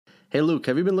Hey, Luke,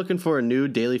 have you been looking for a new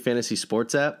daily fantasy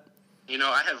sports app? You know,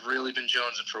 I have really been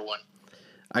jonesing for one.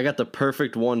 I got the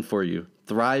perfect one for you,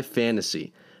 Thrive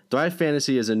Fantasy. Thrive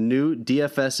Fantasy is a new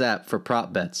DFS app for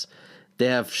prop bets. They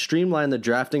have streamlined the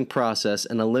drafting process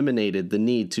and eliminated the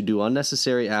need to do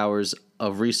unnecessary hours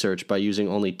of research by using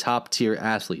only top-tier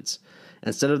athletes.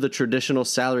 Instead of the traditional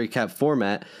salary cap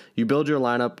format, you build your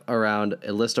lineup around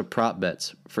a list of prop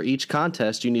bets. For each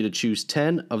contest, you need to choose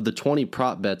 10 of the 20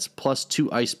 prop bets plus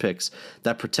 2 ice picks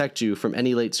that protect you from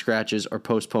any late scratches or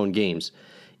postponed games.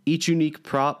 Each unique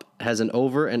prop has an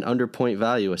over and under point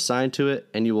value assigned to it,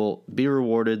 and you will be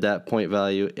rewarded that point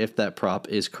value if that prop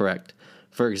is correct.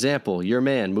 For example, your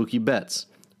man, Mookie Betts.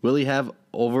 Will he have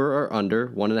over or under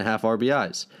 1.5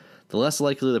 RBIs? The less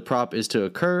likely the prop is to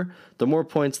occur, the more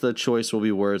points the choice will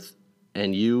be worth,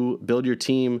 and you build your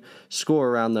team score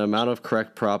around the amount of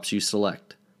correct props you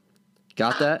select.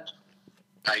 Got that?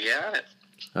 I got it.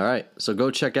 All right, so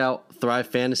go check out Thrive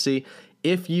Fantasy.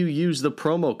 If you use the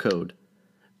promo code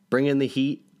Bring the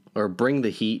Heat,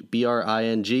 BringTheHeat,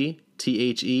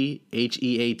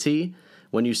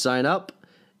 when you sign up,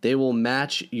 they will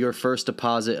match your first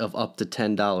deposit of up to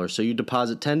 $10. So you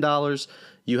deposit $10,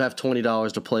 you have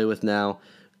 $20 to play with now.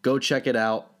 Go check it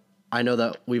out. I know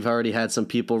that we've already had some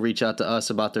people reach out to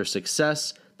us about their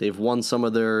success. They've won some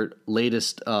of their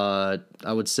latest, I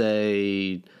would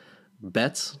say,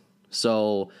 bets.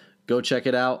 So go check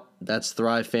it out. That's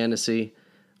Thrive Fantasy,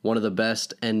 one of the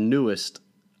best and newest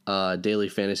daily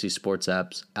fantasy sports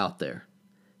apps out there.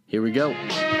 Here we go.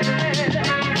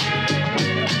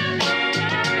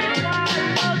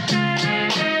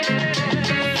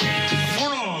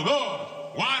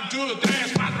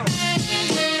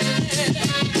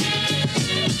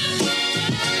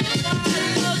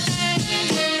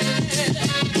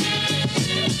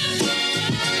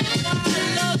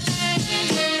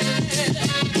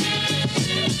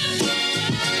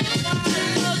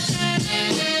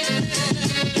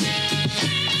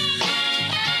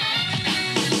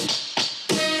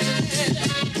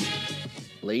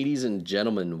 Ladies and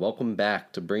gentlemen, welcome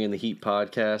back to Bringing the Heat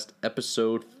podcast,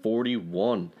 episode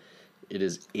 41. It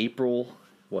is April,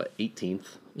 18th?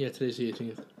 Yeah, today's the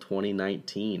 18th.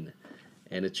 2019.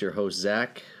 And it's your host,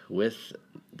 Zach, with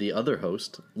the other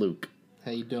host, Luke.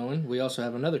 How you doing? We also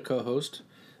have another co-host,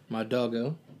 my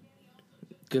doggo,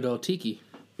 good old Tiki.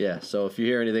 Yeah, so if you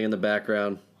hear anything in the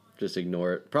background, just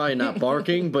ignore it. Probably not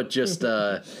barking, but just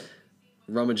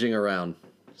rummaging around.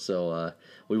 So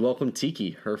we welcome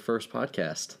Tiki, her first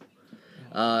podcast.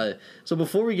 So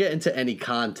before we get into any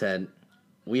content,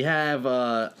 we have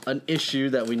an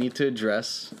issue that we need to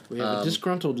address. We have a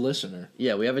disgruntled listener.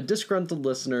 Yeah, we have a disgruntled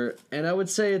listener, and I would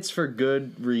say it's for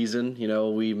good reason. You know,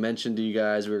 we mentioned to you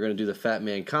guys we were going to do the Fat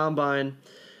Man Combine.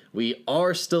 We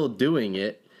are still doing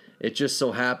it. It just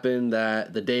so happened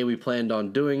that the day we planned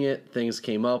on doing it, things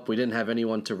came up. We didn't have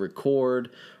anyone to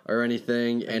record or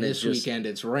anything. And this weekend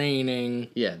it's raining.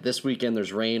 Yeah, this weekend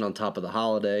there's rain on top of the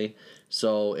holiday.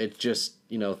 So it just,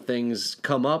 things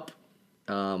come up.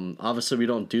 Obviously, we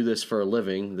don't do this for a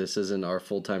living. This isn't our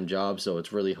full-time job, so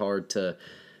it's really hard to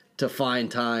find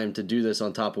time to do this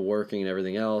on top of working and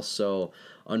everything else. So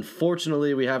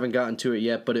unfortunately, we haven't gotten to it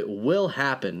yet, but it will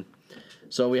happen.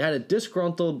 So we had a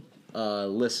disgruntled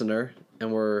listener,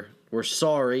 and we're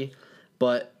sorry,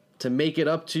 but to make it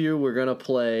up to you, we're going to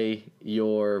play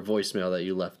your voicemail that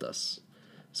you left us.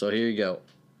 So here you go.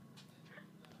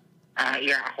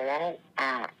 Yeah, hello.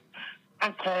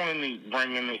 I'm calling the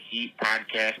Bringing the Heat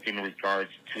podcast in regards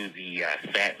to the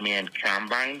Fat Man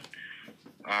Combine.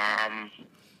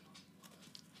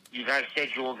 You guys said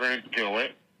you were going to do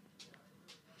it,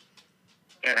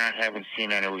 and I haven't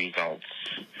seen any results.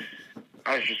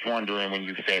 I was just wondering when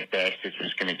you fat bastards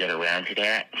was going to get around to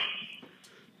that.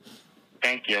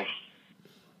 Thank you.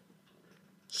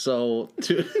 So,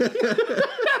 You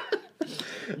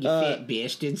fat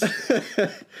bastards.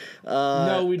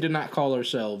 No, we did not call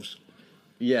ourselves.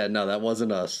 Yeah, no, that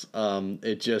wasn't us.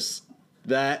 It just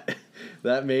that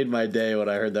made my day when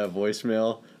I heard that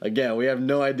voicemail. Again, we have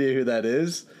no idea who that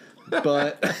is,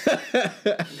 but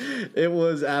it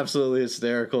was absolutely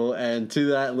hysterical. And to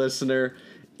that listener,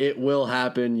 it will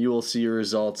happen. You will see your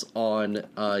results on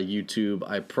YouTube.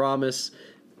 I promise.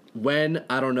 When,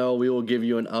 I don't know. We will give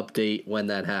you an update when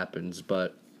that happens.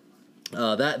 But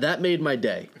that made my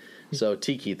day. So,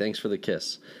 Tiki, thanks for the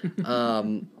kiss.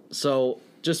 So,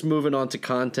 just moving on to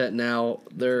content now.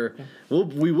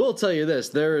 We will tell you this.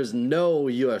 There is no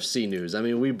UFC news. I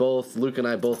mean, Luke and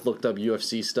I both looked up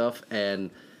UFC stuff, and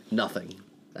nothing.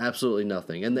 Absolutely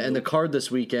nothing. And the card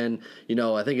this weekend,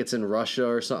 I think it's in Russia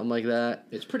or something like that.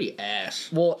 It's pretty ass.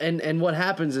 Well, and what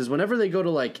happens is whenever they go to,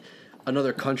 like,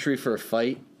 another country for a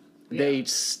fight, they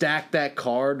stack that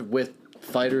card with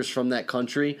fighters from that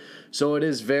country. So it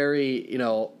is very,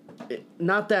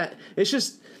 not that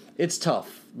it's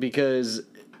tough because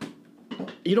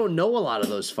you don't know a lot of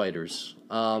those fighters.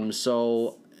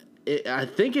 I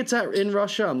think it's in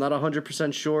Russia. I'm not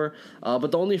 100% sure.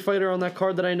 But the only fighter on that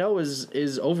card that I know is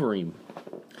Overeem.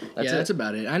 That's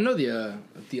about it. I know the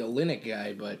Olynyk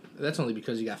guy, but that's only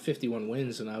because he got 51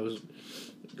 wins, and I was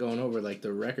going over like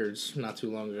the records not too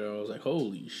long ago. I was like,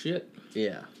 holy shit.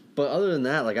 Yeah. But other than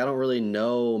that, like I don't really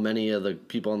know many of the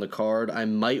people on the card. I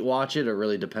might watch it. It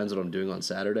really depends what I'm doing on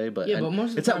Saturday. But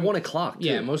most of it's the time, at 1:00. Too.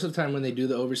 Yeah, most of the time when they do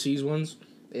the overseas ones,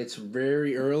 it's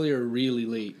very early or really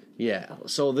late. Yeah.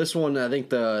 So this one, I think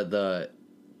the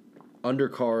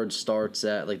undercard starts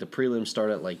at like the prelims start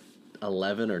at like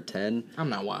 11 or 10. I'm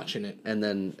not watching it. And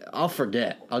then I'll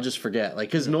just forget. Like,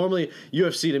 because normally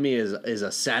UFC to me is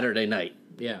a Saturday night.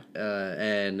 Yeah.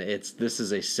 And this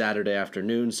is a Saturday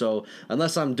afternoon. So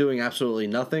unless I'm doing absolutely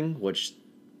nothing, which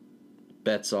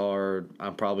bets are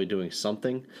I'm probably doing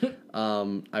something,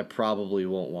 I probably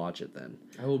won't watch it then.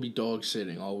 I will be dog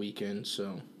sitting all weekend,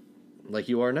 so. Like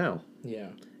you are now. Yeah.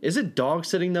 Is it dog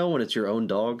sitting though when it's your own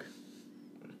dog?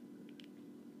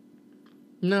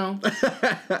 No.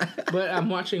 But I'm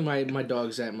watching my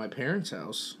dogs at my parents'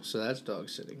 house, so that's dog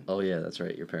sitting. Oh, yeah, that's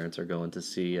right. Your parents are going to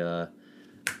see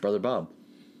Brother Bob.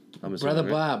 I'm assuming, Brother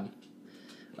right?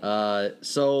 Bob.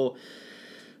 So,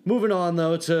 moving on,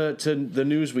 though, to the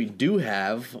news we do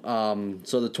have.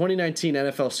 So, the 2019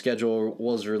 NFL schedule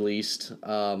was released.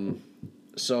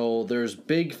 So there's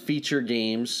big feature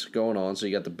games going on. So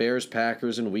you got the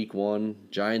Bears-Packers in Week 1,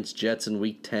 Giants-Jets in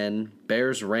Week 10,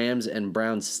 Bears-Rams and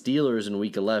Browns-Steelers in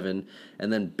Week 11,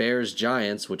 and then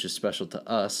Bears-Giants, which is special to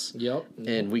us,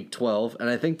 in Week 12. And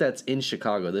I think that's in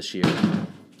Chicago this year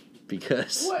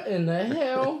because... What in the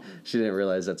hell? She didn't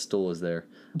realize that stool was there.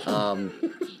 Get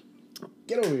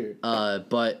over here.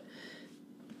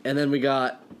 And then we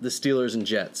got the Steelers and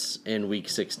Jets in Week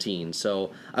 16. So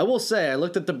I will say, I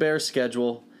looked at the Bears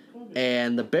schedule,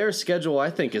 and the Bears schedule I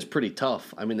think is pretty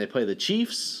tough. I mean, they play the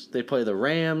Chiefs, they play the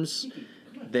Rams,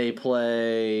 they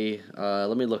play.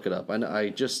 Let me look it up. I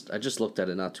just looked at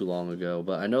it not too long ago,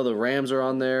 but I know the Rams are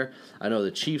on there. I know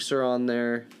the Chiefs are on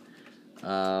there.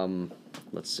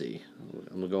 Let's see.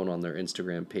 I'm going on their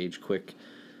Instagram page quick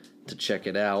to check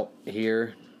it out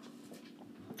here.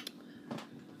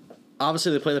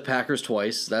 Obviously, they play the Packers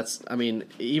twice.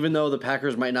 Even though the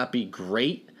Packers might not be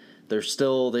great,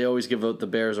 they always give the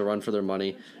Bears a run for their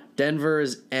money. Denver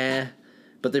is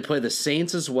but they play the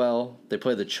Saints as well. They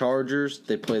play the Chargers.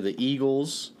 They play the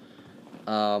Eagles,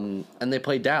 and they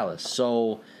play Dallas.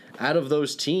 So, out of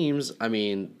those teams,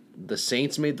 the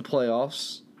Saints made the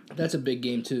playoffs. That's a big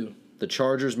game too. The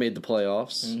Chargers made the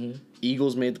playoffs. Mm-hmm.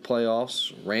 Eagles made the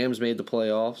playoffs. Rams made the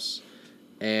playoffs.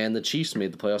 And the Chiefs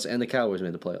made the playoffs, and the Cowboys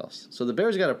made the playoffs. So the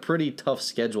Bears got a pretty tough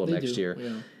schedule next year.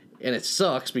 Yeah. And it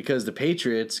sucks because the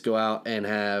Patriots go out and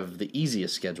have the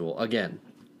easiest schedule again.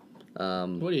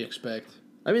 What do you expect?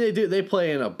 They do. They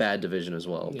play in a bad division as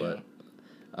well. Yeah.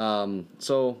 But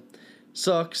so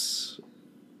sucks,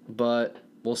 but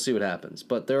we'll see what happens.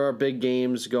 But there are big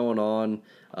games going on,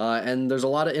 and there's a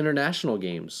lot of international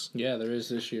games. Yeah, there is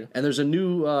this year. And there's a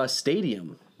new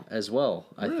stadium as well,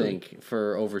 really? I think,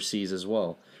 for overseas as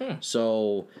well. Huh.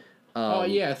 So,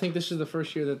 I think this is the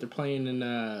first year that they're playing in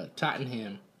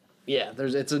Tottenham. Yeah,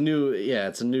 it's a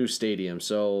new stadium.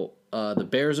 So, the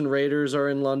Bears and Raiders are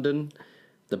in London,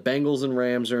 the Bengals and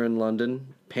Rams are in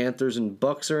London, Panthers and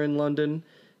Bucks are in London,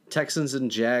 Texans and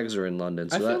Jags are in London.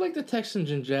 So I feel like the Texans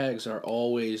and Jags are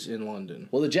always in London.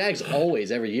 Well, the Jags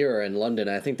always, every year, are in London.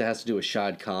 I think that has to do with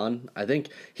Shad Khan. I think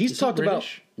he's talked about...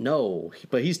 No,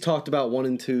 but he's talked about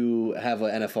wanting to have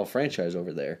an NFL franchise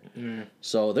over there. Mm.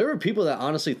 So there were people that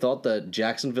honestly thought that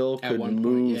Jacksonville could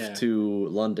move to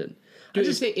London. Dude,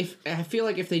 I feel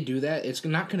like if they do that, it's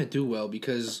not going to do well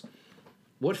because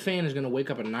what fan is going to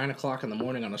wake up at 9 o'clock in the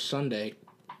morning on a Sunday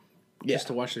just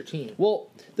to watch their team?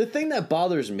 Well, the thing that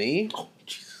bothers me... Oh,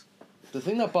 Jesus. The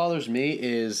thing that bothers me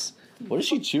is... What is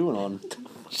she chewing on?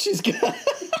 She's got...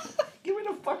 Give me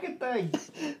the fucking thing.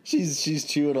 She's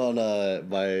chewing on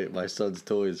my son's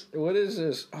toys. What is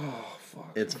this? Oh,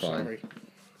 fuck. It's fine. Sorry.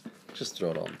 Just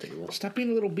throw it on the table. Stop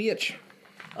being a little bitch.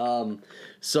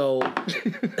 So,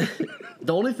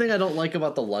 the only thing I don't like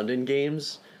about the London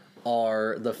games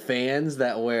are the fans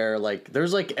that wear,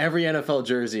 there's, every NFL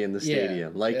jersey in the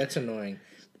stadium. Yeah, that's annoying.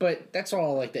 But that's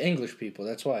all, the English people.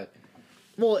 That's why.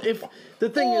 Well, if the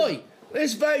thing is...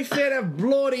 Let's vote for the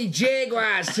bloody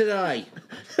Jaguars today.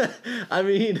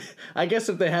 I guess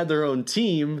if they had their own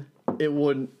team, it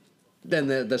wouldn't then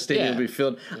the stadium Yeah. will be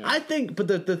filled. Yeah. I think, but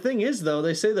the thing is, though,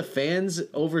 they say the fans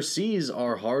overseas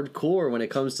are hardcore when it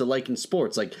comes to liking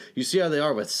sports. Like, you see how they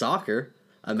are with soccer.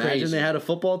 Imagine Crazy. they had a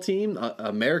football team,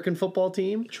 American football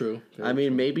team. True. I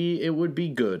mean, maybe it would be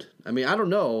good. I mean, I don't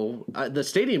know. The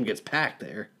stadium gets packed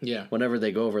there. Yeah. Whenever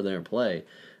they go over there and play,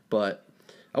 but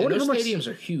I And wonder those how much. stadiums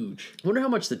are huge. Wonder how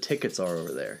much the tickets are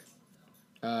over there.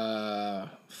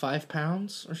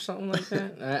 £5 or something like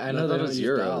that. I No, know that they don't was use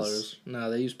euros. dollars.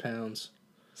 No, they use pounds.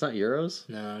 It's not euros.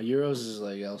 No, euros is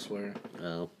like elsewhere.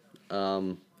 Oh,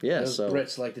 yeah. Those So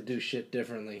Brits like to do shit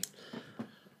differently.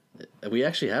 we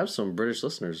actually have some British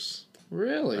listeners.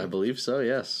 Really? I believe so.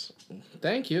 Yes.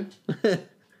 Thank you.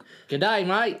 Good day,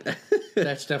 mate.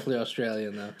 That's definitely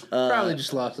Australian, though. Probably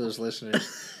just lost those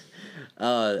listeners.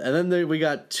 And then we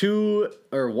got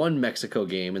one Mexico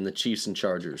game in the Chiefs and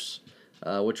Chargers,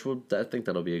 which I think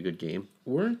that'll be a good game.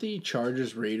 Weren't the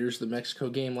Chargers Raiders the Mexico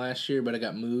game last year, but it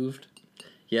got moved?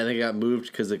 Yeah, they got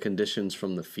moved because the conditions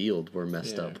from the field were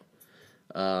messed Yeah.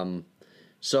 up.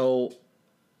 So,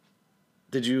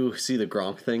 did you see the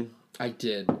Gronk thing? I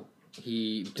did.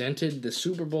 He dented the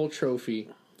Super Bowl trophy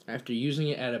after using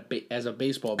it as a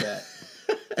baseball bat.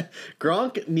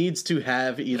 Gronk needs to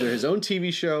have either his own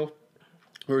TV show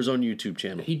or his own YouTube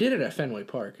channel. He did it at Fenway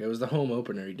Park. It was the home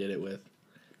opener he did it with.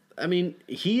 I mean,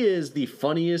 he is the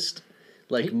funniest,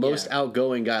 most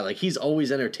outgoing guy. Like, he's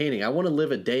always entertaining. I want to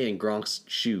live a day in Gronk's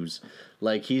shoes.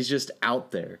 Like, he's just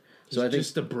out there. So I think,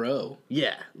 Just a bro.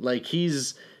 yeah, like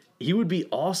he would be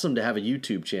awesome to have a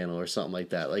YouTube channel or something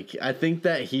like that. Like, I think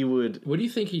that he would. What do you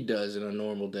think he does in a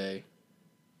normal day?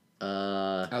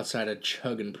 Outside of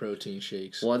chugging protein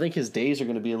shakes. Well, I think his days are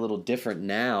going to be a little different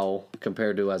now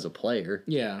compared to as a player.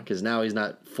 Yeah. Because now he's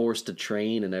not forced to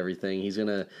train and everything. He's going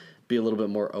to be a little bit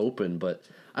more open. But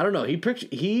I don't know.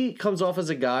 He comes off as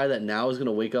a guy that now is going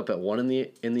to wake up at 1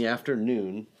 in the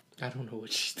afternoon. I don't know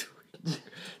what she's doing.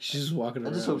 She's just walking I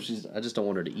around. just don't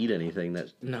want her to eat anything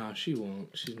that. No, she won't.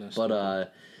 She's not.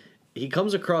 But he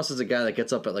comes across as a guy that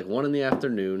gets up at 1 in the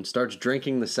afternoon, starts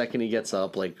drinking the second he gets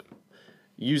up,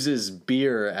 uses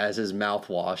beer as his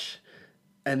mouthwash,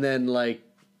 and then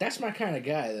that's my kind of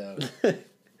guy, though.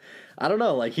 I don't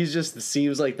know, he just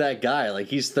seems like that guy.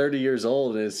 He's 30 years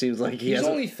old, and it seems like He's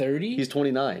only 30? He's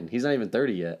 29. He's not even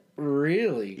 30 yet.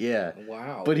 Really? Yeah.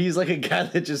 Wow. But he's a guy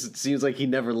that just seems like he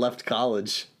never left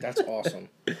college. That's awesome.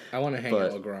 I want to hang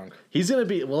out with Gronk. He's going to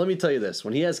be, well, let me tell you this.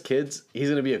 When he has kids, he's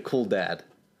going to be a cool dad.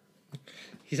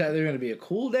 He's either going to be a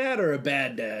cool dad or a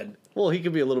bad dad. Well, he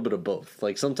could be a little bit of both.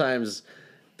 Sometimes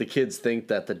the kids think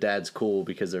that the dad's cool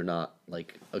because they're not,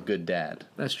 a good dad.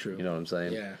 That's true. You know what I'm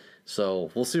saying? Yeah. So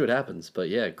we'll see what happens. But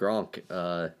yeah,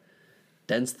 Gronk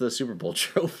dents the Super Bowl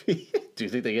trophy. Do you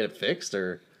think they get it fixed,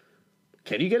 or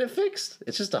can you get it fixed?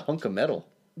 It's just a hunk of metal.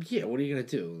 Yeah, what are you going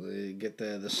to do? Get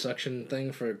the suction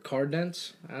thing for car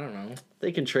dents? I don't know.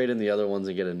 They can trade in the other ones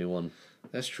and get a new one.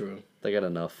 That's true. They got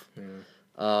enough.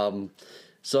 Yeah.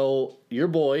 So your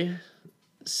boy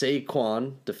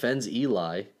Saquon defends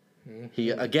Eli. He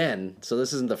again. So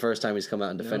this isn't the first time he's come out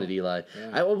and defended No. Eli. Yeah.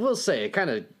 I will say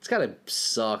it's gotta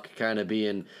suck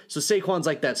being. So Saquon's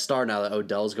like that star now that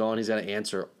Odell's gone. He's got to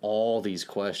answer all these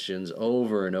questions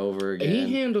over and over again.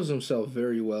 He handles himself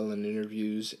very well in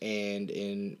interviews and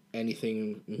in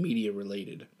anything media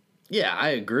related. Yeah, I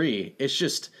agree. It's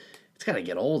just it's got to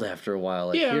get old after a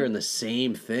while. Yeah. Hearing the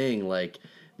same thing.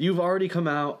 You've already come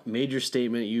out, made your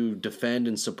statement. You defend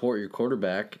and support your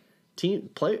quarterback.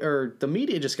 The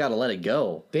media just got to let it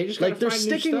go. They just gotta they're find new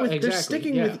sticking stuff. with Exactly, they're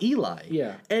sticking yeah. with Eli.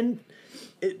 Yeah. And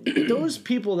those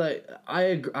people that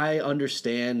I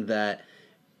understand that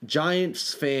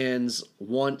Giants fans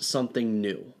want something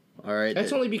new. All right.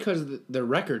 That's only because the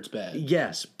record's bad.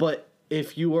 Yes, but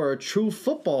if you are a true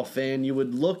football fan, you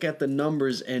would look at the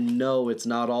numbers and know it's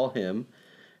not all him.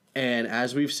 And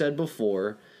as we've said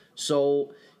before,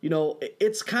 so,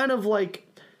 it's kind of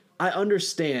I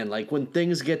understand, when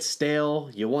things get stale,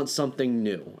 you want something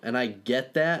new. And I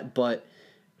get that, but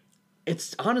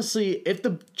it's honestly, if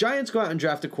the Giants go out and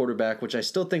draft a quarterback, which I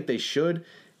still think they should,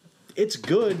 it's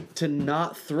good to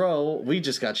not throw. We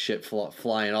just got shit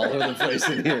flying all over the place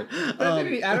in here.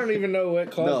 I don't even know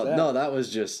what caused that. No, that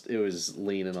was just, it was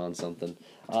leaning on something.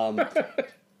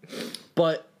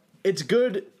 But it's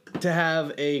good to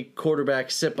have a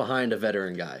quarterback sit behind a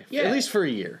veteran guy, Yeah. at least for a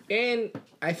year. And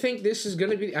I think this is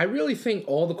going to be... I really think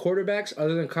all the quarterbacks,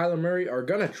 other than Kyler Murray, are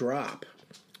going to drop.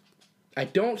 I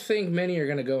don't think many are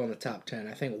going to go in the top 10.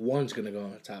 I think one's going to go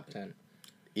in the top 10.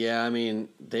 Yeah, I mean,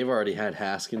 they've already had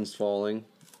Haskins falling.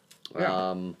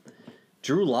 Yeah.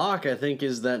 Drew Lock, I think,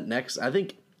 is that next. I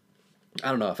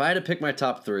don't know. If I had to pick my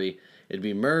top three, it'd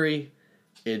be Murray,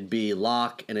 it'd be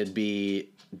Lock, and it'd be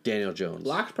Daniel Jones.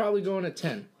 Lock's probably going at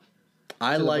 10.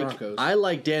 I to the like Broncos. I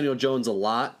like Daniel Jones a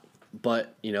lot,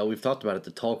 but we've talked about it.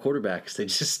 The tall quarterbacks, they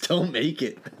just don't make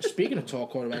it. Speaking of tall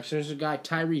quarterbacks, there's a guy,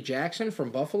 Tyree Jackson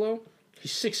from Buffalo.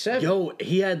 He's 6'7". Yo,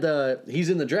 he's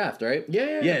in the draft, right?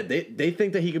 Yeah. Yeah, they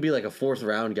think that he could be like a 4th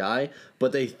round guy,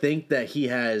 but they think that he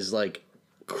has like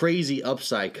crazy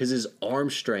upside because his arm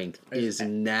strength is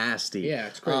nasty. Yeah,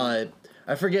 it's crazy.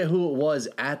 I forget who it was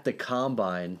at the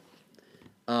combine.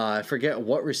 I forget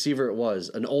what receiver it was.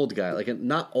 An old guy, like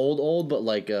not old, but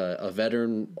like a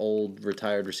veteran, old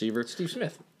retired receiver. Steve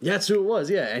Smith. That's who it was.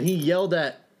 Yeah, and he yelled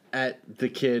at the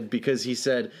kid because he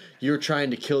said, "You're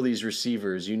trying to kill these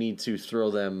receivers. You need to throw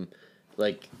them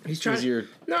like He's trying. easier."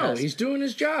 No, pass." he's doing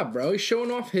his job, bro. He's showing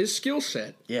off his skill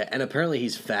set. Yeah, and apparently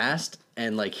he's fast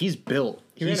and like he's built.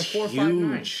 He ran He's a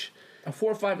 4.59. huge. A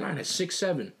 4.59 at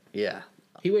 6'7". Yeah.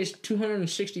 He weighs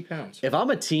 260 pounds. If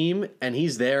I'm a team and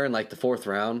he's there in like the 4th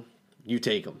round, you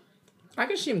take him. I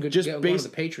can see him good Just get one based-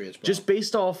 of the Patriots, bro. Just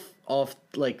based off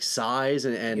like size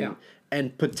and Yeah.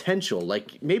 and potential.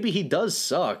 Like maybe he does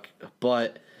suck,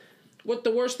 but What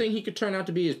the worst thing he could turn out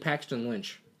to be is Paxton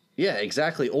Lynch. yeah,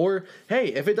 exactly. Or hey,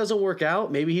 if it doesn't work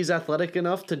out, maybe he's athletic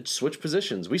enough to switch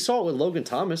positions. We saw it with Logan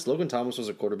Thomas. Logan Thomas was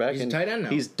a quarterback. He's a and tight end now.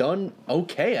 He's done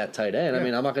okay at tight end. I Yeah.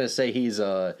 mean, I'm not going to say he's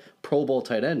a Pro Bowl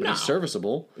tight end, but he's No.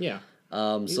 serviceable. Yeah.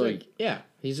 He's So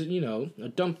he's a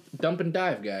dump and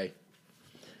dive guy.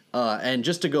 and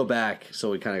just to go back,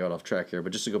 so we kind of got off track here,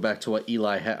 but just to go back to what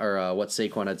what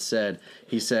Saquon had said,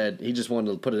 he said he just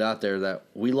wanted to put it out there that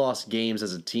we lost games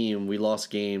as a team. We lost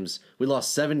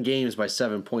 7 games by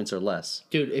 7 points or less.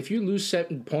 Dude, if you lose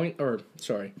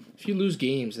if you lose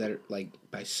games that are like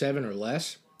by 7 or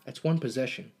less, that's one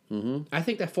possession. Mm-hmm. I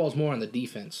think that falls more on the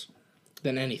defense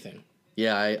than anything.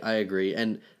 Yeah, I agree.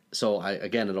 And so I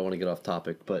don't want to get off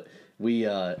topic, but we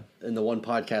in the one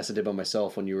podcast I did by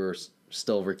myself when you were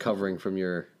still recovering from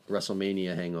your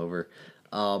WrestleMania hangover.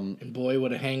 And boy,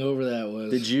 what a hangover that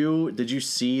was. Did you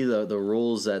see the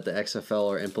rules that the XFL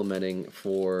are implementing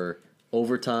for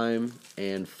overtime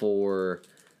and for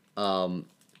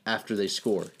after they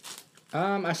score?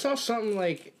 I saw something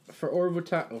like for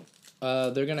overtime.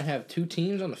 They're gonna have 2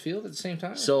 teams on the field at the same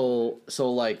time. So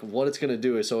like what it's gonna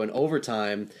do is so in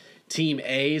overtime, Team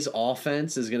A's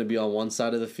offense is gonna be on one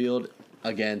side of the field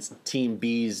against Team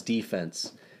B's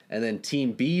defense. And then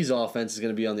Team B's offense is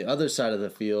going to be on the other side of the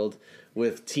field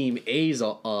with Team A's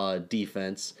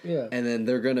defense. Yeah. And then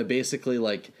they're going to basically,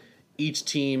 like, each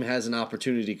team has an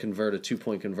opportunity to convert a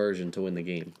 2-point conversion to win the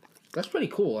game. That's pretty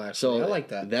cool, actually. So I like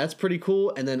that. That's pretty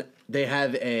cool. And then they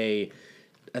have I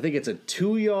think it's a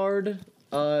 2-yard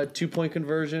 2-point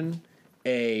conversion,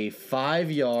 a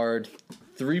 5-yard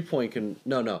 3-point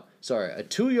a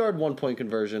 2-yard 1-point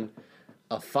conversion,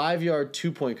 a 5-yard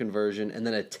 2-point conversion, and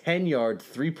then a 10-yard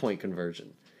 3-point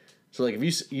conversion. So like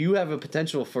if you have a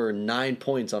potential for 9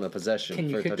 points on a possession. Can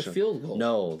you for a kick the touchdown. field goal?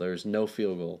 No, there's no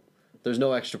field goal. There's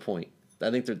no extra point.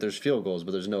 I think there's field goals,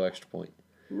 but there's no extra point.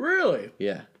 Really?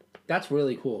 Yeah, That's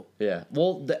really cool. yeah.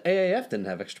 Well, the AAF didn't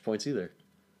have extra points either.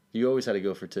 You always had to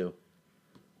go for 2.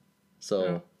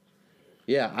 So.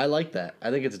 Yeah, I like that.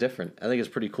 I think it's different. I think it's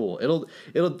pretty cool.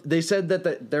 They said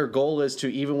that their goal is to,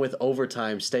 even with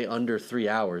overtime, stay under 3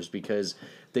 hours because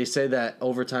they say that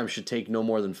overtime should take no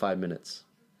more than 5 minutes.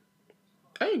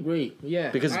 I agree.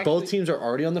 Yeah. Because actually, both teams are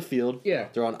already on the field. Yeah.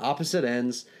 They're on opposite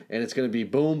ends, and it's going to be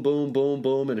boom, boom, boom,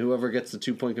 boom, and whoever gets the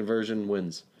 2-point conversion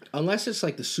wins. Unless it's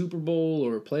like the Super Bowl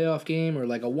or a playoff game or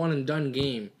like a one and done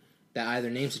game that either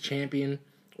names a champion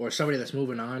or somebody that's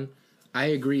moving on, I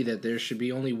agree that there should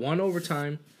be only one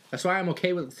overtime. That's why I'm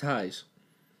okay with the ties.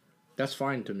 That's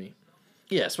fine to me.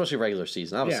 Yeah, especially regular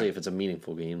season. Obviously, Yeah. if it's a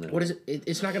meaningful game. Then What is it?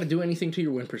 It's not going to do anything to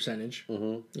your win percentage.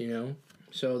 Mm-hmm. You know?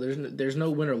 So there's no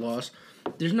win or loss.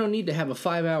 There's no need to have a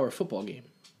 5-hour football game.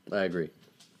 I agree.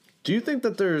 Do you think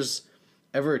that there's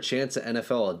ever a chance that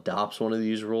NFL adopts one of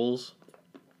these rules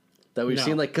that we've No.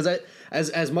 seen? Like, because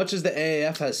as much as the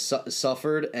AAF has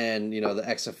suffered, and the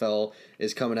XFL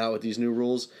is coming out with these new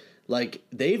rules, like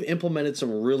they've implemented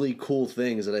some really cool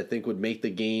things that I think would make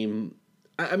the game.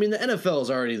 I mean, the NFL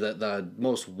is already the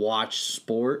most watched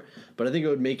sport, but I think it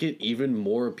would make it even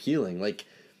more appealing. Like,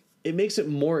 it makes it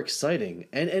more exciting,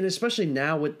 and especially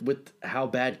now with how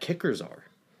bad kickers are.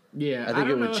 Yeah, I think it don't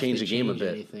would know if change they the game a change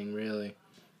bit. Anything really?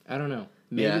 I don't know.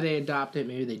 Maybe Yeah. they adopt it.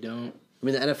 Maybe they don't. I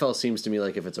mean, the NFL seems to me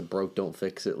like if it's a broke, don't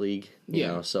fix it league. You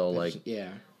know, so like, yeah,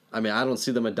 I mean, I don't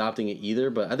see them adopting it either,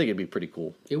 but I think it'd be pretty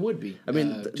cool. it would be. I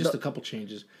mean, just a couple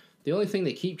changes. The only thing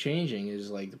they keep changing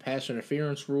is like the pass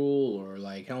interference rule or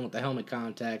like helmet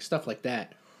contact, stuff like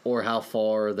that. Or how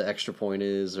far the extra point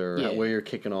is, or Yeah. where you're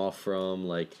kicking off from.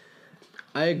 Like,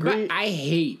 I agree. But I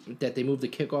hate that they moved the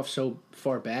kickoff so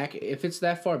far back. If it's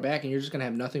that far back and you're just gonna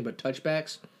have nothing but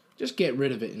touchbacks, just get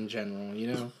rid of it in general. You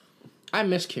know, I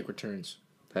miss kick returns.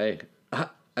 Hey,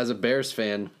 as a Bears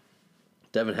fan,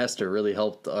 Devin Hester really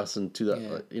helped us into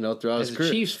the throughout As his a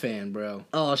career. Chiefs fan, bro.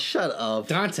 Oh, shut up.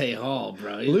 Dante Hall,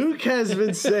 bro. Luke has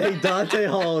been saying Dante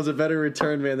Hall is a better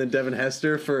return man than Devin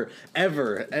Hester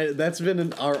forever. And that's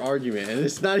been our argument, and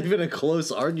it's not even a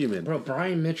close argument. Bro,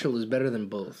 Brian Mitchell is better than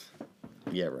both.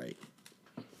 Yeah, right.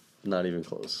 Not even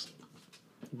close.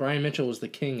 Brian Mitchell was the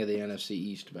king of the NFC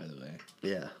East, by the way.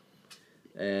 Yeah.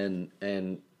 And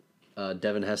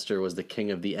Devin Hester was the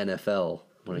king of the NFL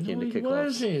when it came to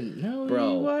kickoffs. No,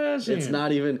 Bro, he wasn't. it's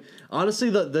not even... Honestly,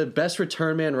 the best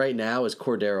return man right now is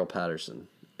Cordero Patterson,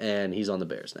 and he's on the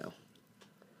Bears now.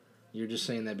 You're just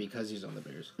saying that because he's on the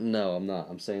Bears. No, I'm not.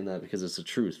 I'm saying that because it's the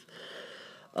truth.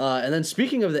 And then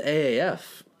speaking of the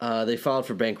AAF, they filed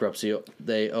for bankruptcy.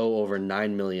 They owe over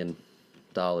 $9 million.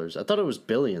 I thought it was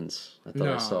billions. I thought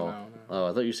I saw. No. Oh,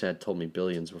 I thought you had told me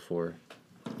billions before.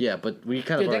 Yeah, but we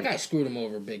kind Dude, of that guy screwed him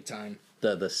over big time.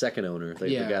 the second owner, the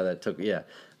Yeah. guy that took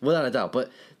without a doubt. But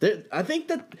I think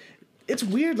that it's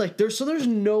weird. Like there's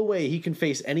no way he can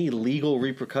face any legal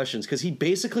repercussions because he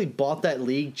basically bought that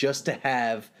league just to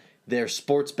have their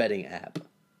sports betting app.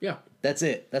 Yeah. That's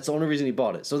it. That's the only reason he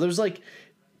bought it. So there's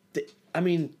I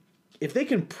mean, if they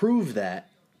can prove that,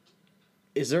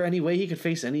 is there any way he could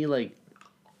face any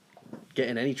get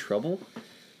in any trouble?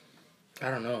 I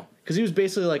don't know. Because he was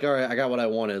basically like, all right, I got what I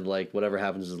wanted. Like, whatever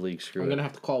happens to the league, screw I'm it. going to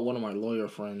have to call one of my lawyer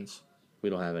friends. We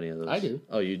don't have any of those. I do.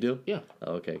 Oh, you do? Yeah.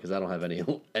 Oh, okay, because I don't have any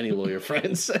lawyer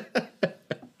friends.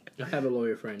 I have a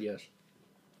lawyer friend, yes.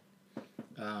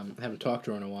 I haven't talked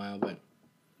to her in a while, but I'm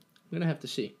going to have to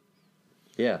see.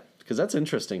 Yeah, because that's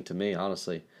interesting to me,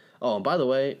 honestly. Oh, and by the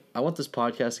way, I want this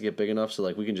podcast to get big enough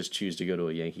so we can just choose to go to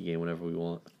a Yankee game whenever we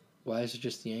want. Why is it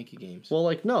just the Yankee games?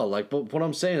 Well, no, but what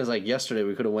I'm saying is yesterday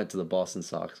we could have went to the Boston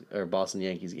Sox or Boston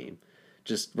Yankees game,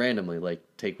 just randomly,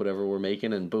 take whatever we're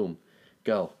making and boom,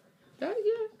 go. Yeah.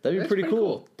 That'd be That's pretty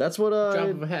cool. That's what Drop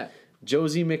of a hat.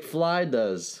 Josie McFly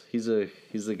does. He's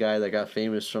the guy that got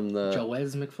famous from the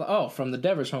Joez McFly. Oh, from the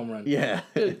Devers home run. Yeah.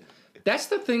 Dude, that's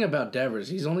the thing about Devers.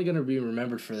 He's only going to be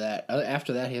remembered for that.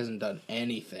 After that, he hasn't done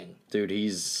anything. Dude,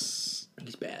 he's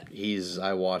bad.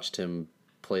 I watched him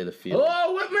play the field.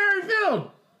 Oh, Whit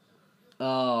Merrifield!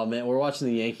 Oh man, we're watching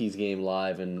the Yankees game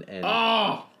live and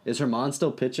Oh! Is Herman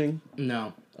still pitching?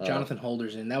 No. Jonathan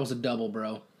Holder's in. That was a double,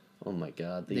 bro. Oh my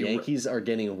god. The They were- Yankees are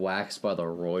getting waxed by the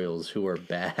Royals, who are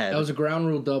bad. That was a ground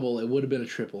rule double. It would have been a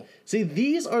triple. See,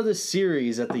 these are the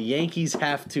series that the Yankees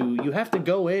have to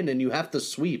go in and you have to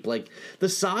sweep. The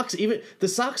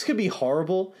Sox could be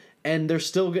horrible and it's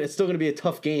still going to be a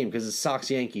tough game because it's Sox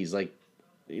Yankees. I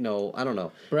don't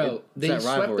know. Bro, It's they that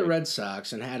swept the rivalry. Red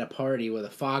Sox and had a party with a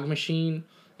fog machine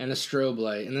and a strobe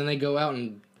light, and then they go out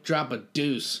and drop a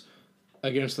deuce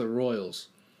against the Royals.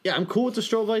 Yeah, I'm cool with the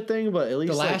strobe light thing, but at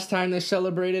least The last time they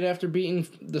celebrated after beating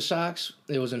the Sox,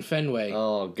 it was in Fenway.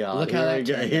 Oh god. Look how that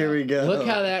turned Here out. we go. Look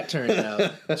how that turned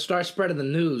out. Start spreading the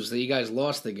news that you guys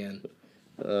lost again.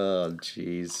 Oh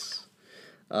jeez.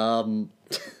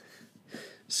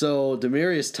 So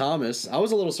Demaryius Thomas, I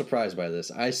was a little surprised by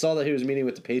this. I saw that he was meeting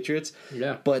with the Patriots.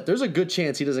 Yeah. But there's a good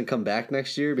chance he doesn't come back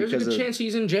next year There's because a good chance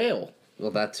he's in jail.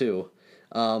 Well, that too.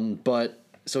 But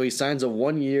so he signs a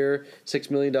 1-year,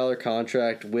 $6 million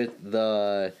contract with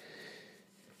the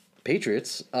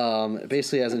Patriots.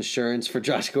 Basically as insurance for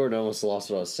Josh Gordon. I almost lost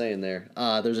what I was saying there.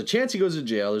 There's a chance he goes to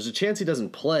jail. There's a chance he doesn't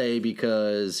play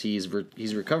because he's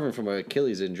recovering from an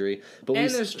Achilles injury. But And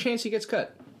there's a chance he gets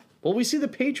cut. well, we see the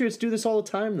Patriots do this all the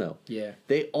time, though. Yeah.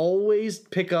 They always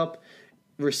pick up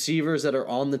receivers that are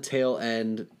on the tail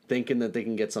end thinking that they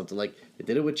can get something. Like, they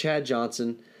did it with Chad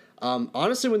Johnson.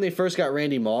 Honestly, when they first got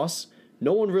Randy Moss,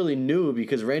 no one really knew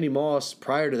because Randy Moss,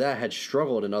 prior to that, had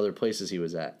struggled in other places he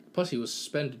was at. Plus, he was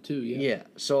suspended, too, yeah. Yeah,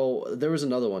 so there was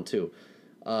another one, too,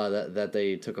 that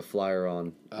they took a flyer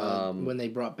on. When they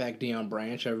brought back Deion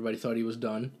Branch, everybody thought he was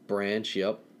done. Branch,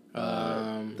 yep.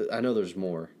 I know there's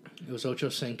more. It was Ocho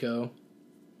Cinco.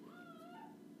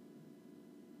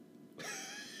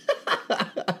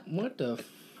 What the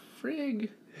frig?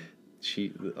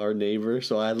 Our neighbor.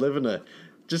 So I live in a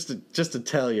just to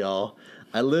tell y'all,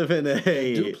 I live in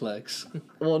a Duplex.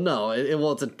 Well, no,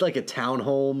 it's like a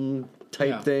townhome type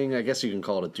Yeah. thing. I guess you can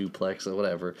call it a duplex or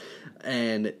whatever.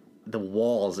 And the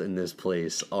walls in this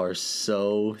place are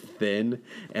so thin,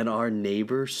 and our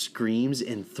neighbor screams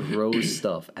and throws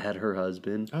stuff at her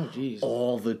husband. Oh, jeez.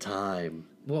 All the time.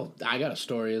 Well, I got a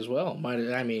story as well. Might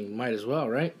as well,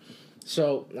 right?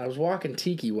 So, I was walking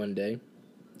Tiki one day.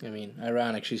 I mean,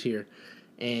 ironic, she's here.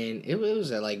 And it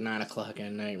was at like 9 o'clock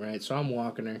at night, right? So I'm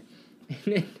walking her, and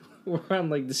then we're on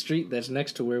like the street that's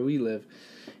next to where we live,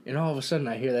 and all of a sudden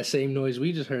I hear that same noise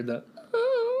we just heard, the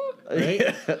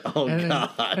right? Oh, and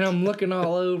God. And I'm looking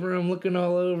all over.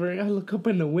 And I look up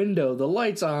in the window. The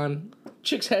light's on.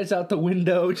 Chick's head's out the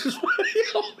window.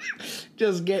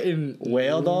 Just getting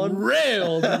Wailed on?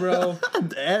 railed, bro.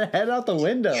 Head out the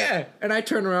window. Yeah. And I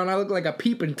turn around. I look like a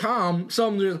peeping Tom.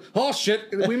 Someone just, oh shit.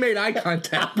 We made eye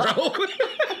contact, bro.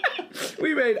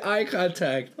 We made eye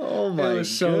contact. Oh, my It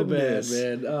was so goodness.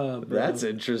 bad, man. Oh, bro. That's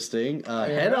interesting.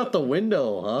 Head out the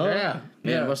window, huh? Yeah. Man,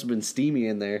 Yeah. it must have been steamy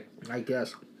in there. I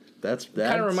guess. That's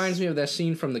Kind of reminds me of that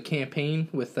scene from The Campaign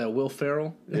with Will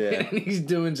Ferrell. Yeah. And he's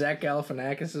doing Zach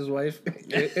Galifianakis' wife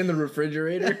in the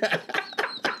refrigerator.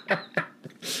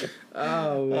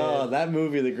 Oh, man. Oh, that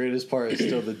movie, the greatest part is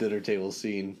still the dinner table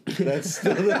scene. That's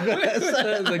still the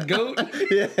best. The goat.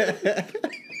 Yeah.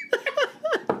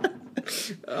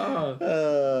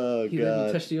 Oh, He let me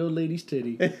God. touch the old lady's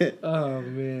titty. Oh,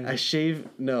 man. I shave.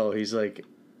 No, he's like,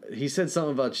 he said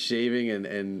something about shaving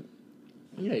and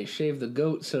Yeah, he shaved the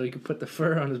goat so he could put the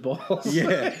fur on his balls.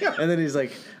 yeah. And then he's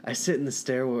like, I sit in the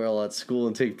stairwell at school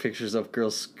and take pictures of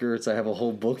girls' skirts. I have a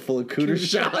whole book full of cooter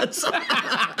shots.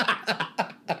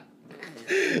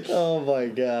 Oh my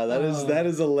God, that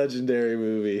is a legendary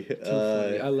movie.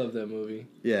 Funny. I love that movie.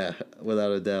 Yeah,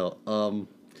 without a doubt.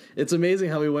 It's amazing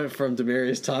how we went from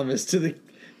Demaryius Thomas to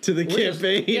the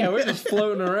campaign. We're just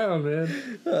floating around,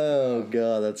 man. Oh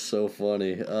God, that's so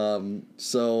funny.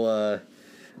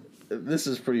 This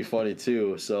is pretty funny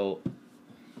too. So,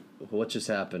 what just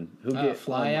happened? Who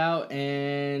Fly out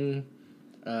and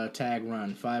tag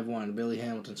run 5-1. Billy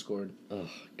Hamilton scored. Oh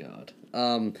God.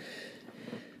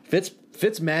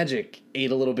 Fitzmagic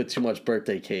ate a little bit too much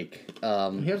birthday cake.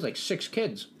 He has like 6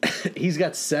 kids. He's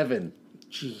got 7.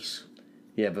 Jeez.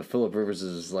 Yeah, but Phillip Rivers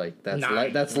is like that's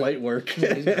 9. light work.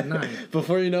 Yeah, he's got 9.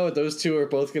 Before you know it, those two are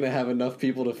both going to have enough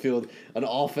people to field an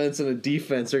offense and a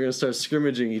defense. They're going to start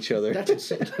scrimmaging each other. That's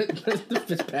insane. The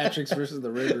Fitzpatricks versus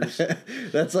the Rivers.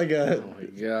 That's like Oh my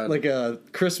God. like a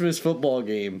Christmas football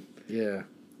game. Yeah.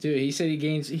 Dude, he said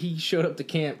he showed up to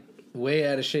camp way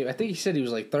out of shape. I think he said he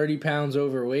was like 30 pounds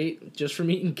overweight just from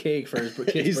eating cake for his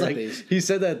kids' He's birthdays. like, he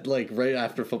said that like right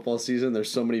after football season, there's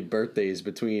so many birthdays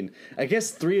between. I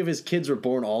guess 3 of his kids were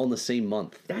born all in the same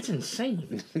month. That's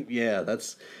insane. Yeah,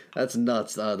 that's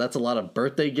nuts. That's a lot of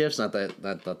birthday gifts. Not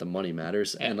that the money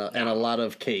matters, and a lot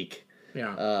of cake.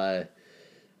 Yeah.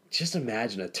 Just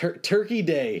imagine a Turkey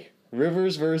Day,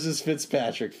 Rivers versus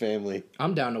Fitzpatrick family.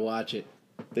 I'm down to watch it.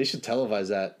 They should televise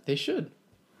that. They should.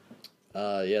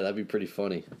 Yeah, that'd be pretty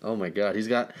funny. Oh my God,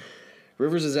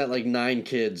 Rivers is at like 9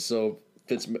 kids, so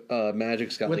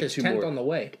Magic's got With like his 2 10th more. on the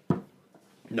way.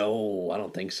 No, I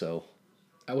don't think so.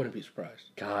 I wouldn't be surprised.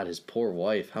 God, his poor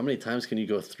wife. How many times can you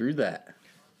go through that?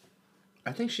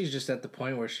 I think she's just at the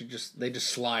point where they just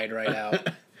slide right out.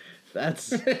 That's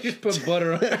Just put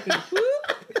butter on it.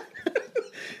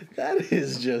 that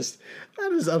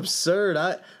is absurd.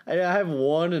 I have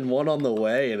 1 and 1 on the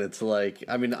way, and it's like,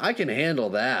 I mean, I can handle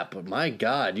that, but my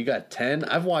God, you got 10.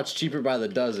 I've watched Cheaper by the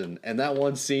Dozen, and that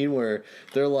one scene where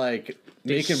they're like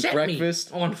They making set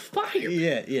breakfast me on fire.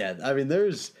 Yeah. I mean,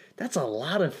 that's a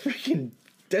lot of freaking.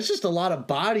 That's just a lot of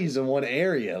bodies in one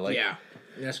area. Like, Yeah.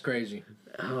 That's crazy.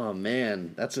 oh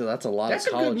man, that's a lot That's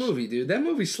of a college. good movie, dude. That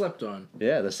movie slept on.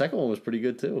 Yeah, the second one was pretty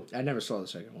good too. I never saw the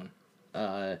second one.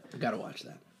 Gotta watch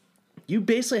that. You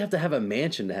basically have to have a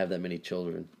mansion to have that many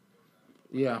children.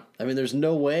 Yeah. I mean, there's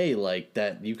no way like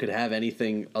that you could have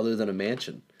anything other than a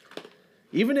mansion.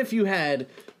 Even if you had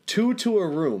 2 to a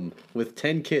room with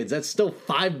 10 kids, that's still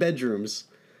 5 bedrooms,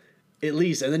 at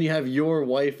least, and then you have your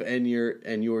wife and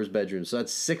yours bedroom, so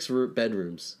that's 6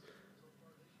 bedrooms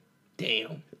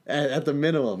Damn. at the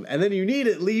minimum, and then you need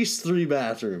at least 3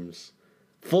 bathrooms,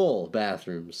 full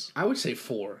bathrooms. I would say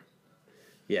 4.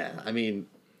 Yeah, I mean,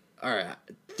 all right,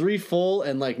 3 full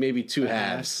and like maybe 2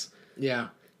 halves. Yeah.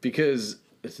 Because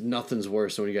nothing's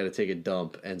worse than when you got to take a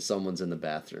dump and someone's in the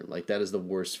bathroom. Like, that is the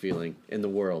worst feeling in the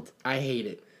world. I hate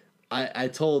it. I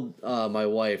told my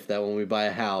wife that when we buy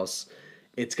a house,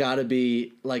 it's got to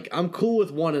be, like, I'm cool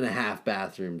with 1.5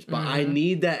 bathrooms, but I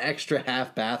need that extra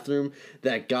half bathroom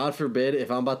that, God forbid, if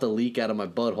I'm about to leak out of my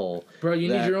butthole. Bro,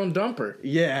 you need your own dumper.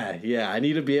 Yeah, I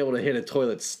need to be able to hit a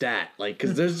toilet stat. Like,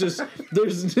 because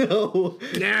there's no...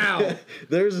 Now.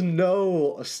 There's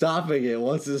no stopping it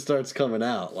once it starts coming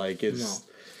out. Like, it's... No.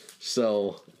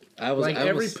 So,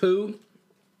 Every poo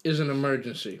is an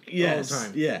emergency. Yes, All the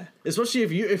time. yeah. Especially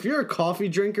if you're a coffee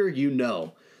drinker, you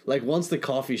know. Like, once the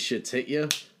coffee shits hit you,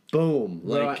 boom.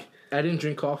 Bro, Like, I didn't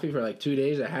drink coffee for like 2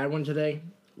 days. I had one today.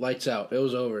 Lights out. It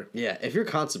was over. Yeah, if you're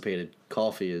constipated,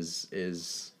 coffee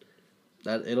is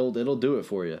that it'll do it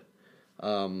for you.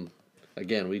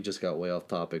 Again, we just got way off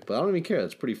topic, but I don't even care.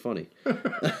 That's pretty funny.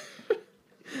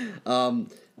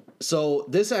 So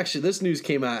this news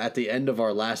came out at the end of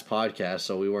our last podcast,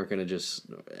 so we weren't going to just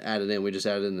add it in. We just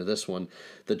added it into this one.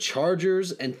 The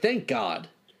Chargers, and thank God,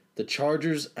 the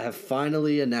Chargers have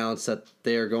finally announced that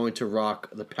they are going to rock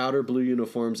the powder blue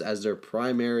uniforms as their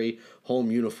primary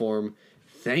home uniform.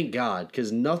 Thank God,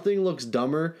 because nothing looks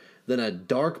dumber than a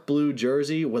dark blue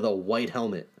jersey with a white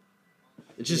helmet.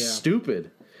 It's just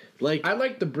stupid. Like, I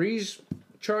like the Breeze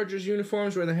Chargers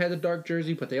uniforms where they had the dark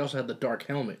jersey, but they also had the dark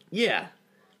helmet. Yeah,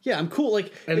 I'm cool.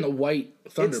 Like, And the white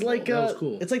Thunderbolt. it's like that was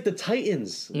cool. It's like the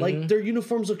Titans. Like, their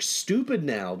uniforms look stupid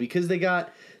now because they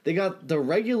got the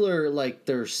regular, like,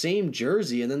 their same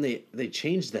jersey, and then they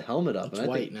changed the helmet up. It's and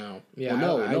white now. Yeah,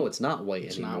 no, it's not white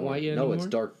it's anymore. not white No, anymore? it's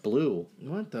dark blue.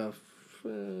 What the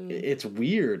It's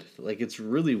weird. Like, it's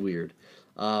really weird.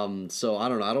 So I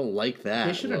don't know. I don't like that.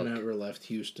 They should have look. never left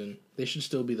Houston. They should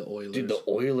still be the Oilers. Dude, the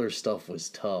Oilers stuff was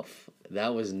tough.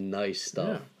 That was nice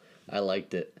stuff. I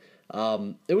liked it.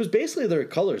 It was basically their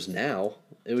colors now.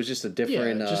 It was just a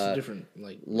different, a different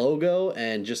like logo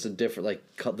and just a different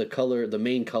the color. The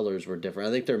main colors were different.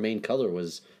 I think their main color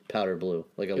was powder blue,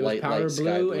 like a it was light powder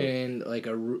sky blue. and like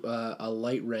a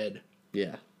light red,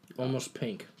 Yeah, almost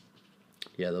pink.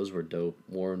 yeah, those were dope.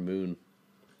 Warren Moon.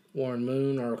 Warren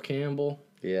Moon, Earl Campbell.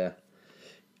 Yeah,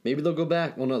 maybe they'll go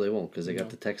back. Well, no, they won't because they got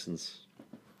the Texans.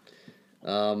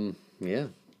 Yeah.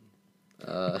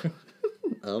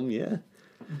 Yeah.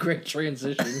 Great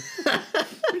transition.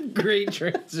 Great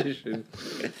transition.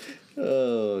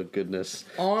 Oh goodness.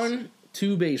 On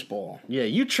to baseball. Yeah,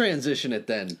 you transition it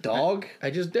then, dog. I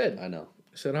just did. I know.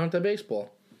 Said on to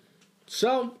baseball.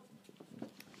 So,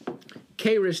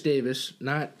 K-Rist Davis,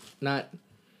 not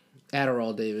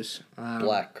Adderall Davis.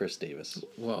 Black Chris Davis.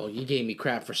 Well, you gave me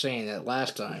crap for saying that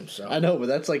last time, so. I know, but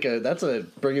that's a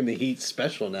bringing the heat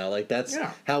special now. Like that's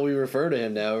how we refer to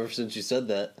him now. Ever since you said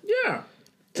that. Yeah.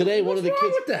 Today, one of the What's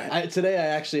kids. wrong with that? Today, I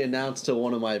actually announced to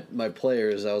one of my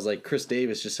players. I was like, Chris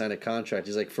Davis just signed a contract.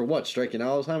 He's like, for what? Striking out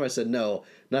all the time? I said, no,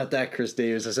 not that Chris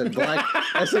Davis. I said black.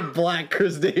 I said black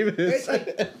Chris Davis. I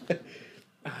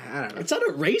don't know. It's not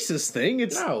a racist thing.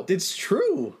 It's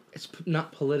true. It's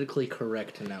not politically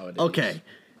correct nowadays. Okay.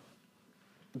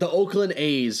 The Oakland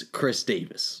A's, Chris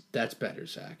Davis. That's better,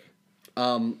 Zach.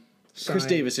 Chris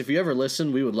Davis, if you ever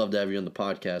listen, we would love to have you on the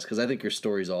podcast because I think your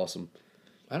story's awesome.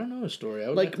 I don't know his story. I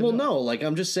would Like, like to well, know. no, like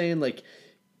I'm just saying, like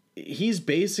he's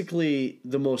basically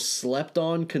the most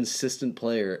slept-on, consistent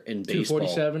player in baseball.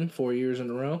 247, 4 years in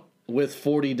a row. With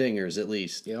 40 dingers at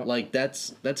least. Yep. Like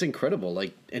that's incredible.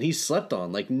 Like, and he's slept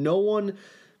on. Like no one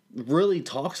really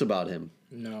talks about him.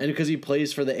 No. And because he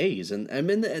plays for the A's, and I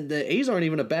mean the A's aren't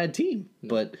even a bad team,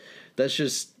 but that's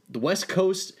just the West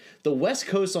Coast. The West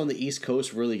Coast on the East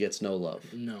Coast really gets no love.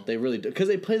 No. They really do because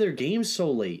they play their games so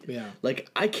late. Yeah. Like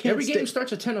I can't. Every game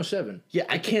starts at 10:07. Yeah,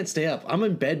 I can't stay up. I'm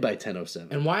in bed by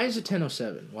 10:07. And why is it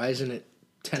 10:07? Why isn't it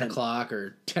 10 o'clock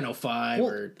or 10:05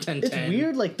 or 10:10? It's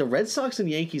weird. Like the Red Sox and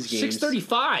Yankees games.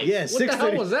 6:35. Yeah, What the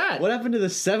hell was that? What happened to the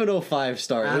 7:05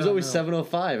 start? I There's don't always know.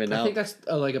 7:05, and now I think that's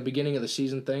like a beginning of the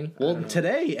season thing. I well don't know.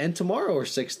 today and tomorrow are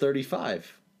 6:35.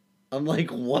 I'm like,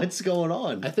 what's going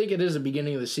on? I think it is a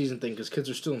beginning of the season thing because kids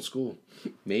are still in school.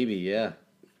 Maybe, yeah.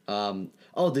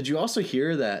 Did you also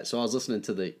hear that? So I was listening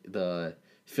to the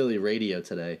Philly radio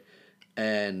today,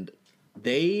 and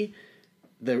the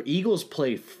Eagles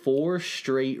played 4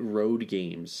 straight road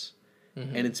games,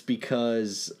 and it's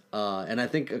because, and I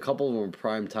think a couple of them were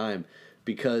prime time,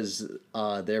 because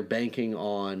they're banking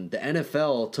on the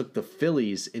NFL took the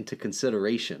Phillies into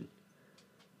consideration,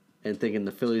 and thinking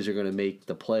the Phillies are going to make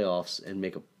the playoffs and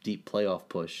make a deep playoff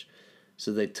push.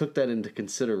 So they took that into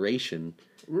consideration.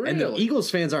 Really? And the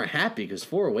Eagles fans aren't happy because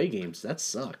 4 away games, that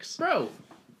sucks. Bro,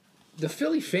 the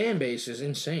Philly fan base is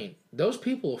insane. Those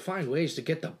people will find ways to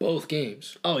get to both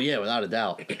games. Oh, yeah, without a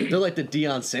doubt. They're like the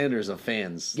Deion Sanders of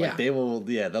fans. Like,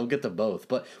 Yeah. they'll get to both.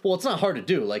 But, well, it's not hard to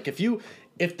do. Like, if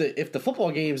the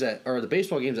football game's or the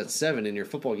baseball game's at 7 and your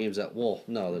football game's at, well,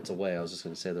 no, that's away. I was just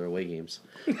going to say they're away games.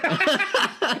 They're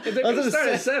going to start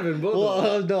at 7, both of them.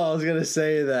 Well, no, I was going to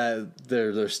say that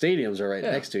their stadiums are right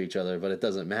next to each other, but it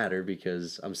doesn't matter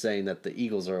because I'm saying that the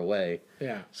Eagles are away.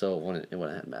 Yeah. So it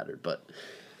wouldn't have mattered, but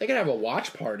They could have a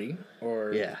watch party,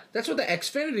 or Yeah. that's what the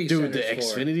Xfinity dude, Center's the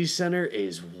for. Xfinity Center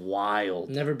is wild.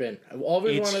 Never been. I've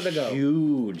always It's wanted to go.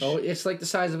 huge. Oh, it's like the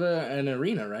size of an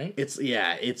arena, right? It's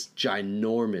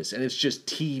ginormous, and it's just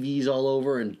TVs all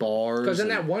over and bars. 'Cause in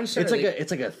and that one center, it's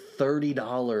like a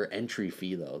 $30 entry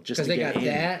fee though, just Because to they get got in.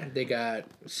 that. They got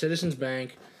Citizens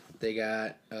Bank. They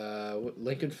got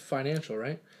Lincoln Financial,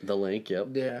 right? The Link, yep.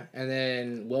 Yeah, and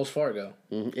then Wells Fargo.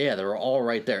 Mhm. Yeah, they were all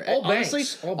right there. All honestly,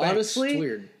 banks. All banks. honestly, It's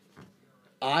weird.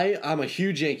 I'm a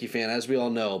huge Yankee fan, as we all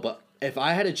know. But if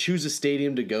I had to choose a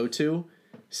stadium to go to,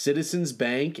 Citizens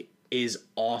Bank is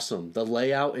awesome. The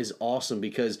layout is awesome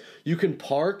because you can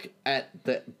park at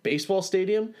the baseball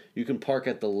stadium, you can park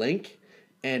at the Link,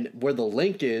 and where the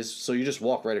Link is, so you just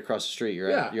walk right across the street. You're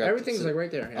at Everything's like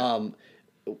right there. Yeah.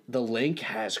 The Link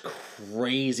has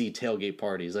crazy tailgate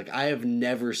parties. Like I have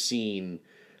never seen,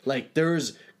 like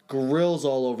there's grills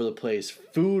all over the place,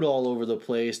 food all over the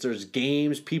place. There's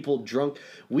games, people drunk.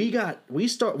 We got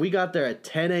there at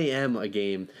 10 a.m. a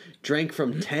game, drank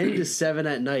from 10 to 7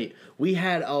 at night. We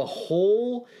had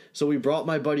so we brought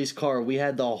my buddy's car. We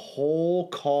had the whole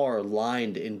car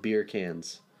lined in beer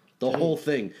cans. The whole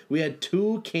thing. We had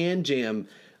 2 Can Jam,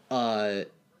 the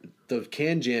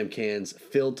Can Jam cans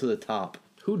filled to the top.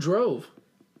 Who drove?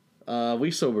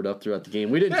 We sobered up throughout the game.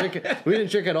 We didn't drink. We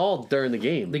didn't drink at all during the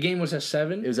game. The game was at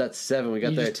 7? It was at 7. We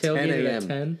got You there at just 10 tailgated a.m. at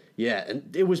 10? Yeah,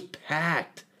 and it was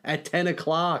packed at 10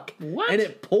 o'clock. What? And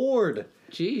it poured.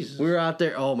 Jeez. We were out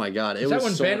there. Oh my god! It Is was that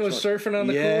when so Ben much was fun. surfing on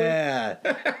the Yeah,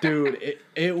 dude,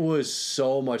 it was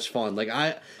so much fun. Like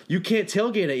you can't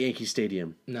tailgate at Yankee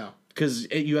Stadium No.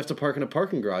 because you have to park in a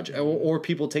parking garage, or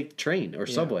people take the train or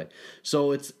subway.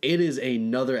 So it is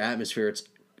another atmosphere. It's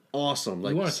awesome.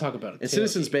 Like You want to talk about a and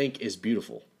Citizens tailgate. Bank is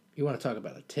beautiful. You want to talk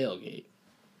about a tailgate.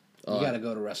 You got to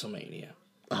go to WrestleMania.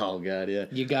 Oh god, yeah.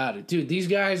 You got it. Dude, these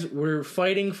guys were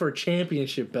fighting for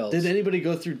championship belts. Did anybody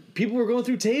go through? People were going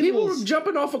through tables. People were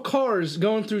jumping off of cars,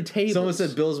 going through tables. Someone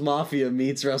said Bill's Mafia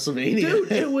meets WrestleMania.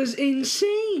 Dude, it was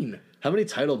insane. How many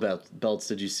title belts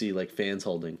did you see like fans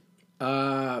holding?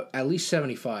 At least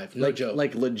 75. No joke.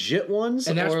 Like legit ones,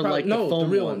 and that's or probably, like the foam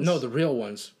real ones? No, the real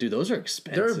ones. Dude, those are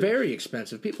expensive. They're very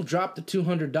expensive. People dropped the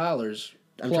 $200.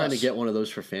 I'm trying to get one of those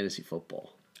for fantasy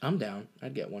football. I'm down.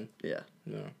 I'd get one. Yeah.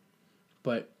 No.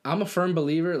 But I'm a firm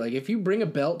believer. Like, if you bring a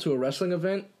belt to a wrestling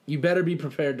event, you better be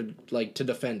prepared to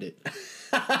defend it.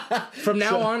 From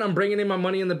now on, I'm bringing in my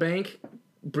Money in the Bank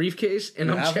briefcase, and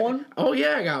You I'm have one? Oh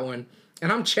yeah, I got one,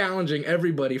 and I'm challenging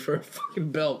everybody for a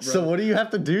fucking belt, bro. So what do you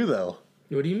have to do though?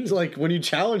 What do you mean? It's like when you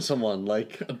challenge someone,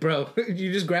 like Bro,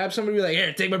 you just grab somebody, be like,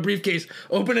 here, take my briefcase,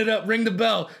 open it up, ring the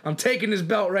bell. I'm taking this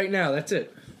belt right now. That's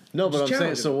it. no, but I'm Just saying.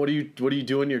 challenge So what do you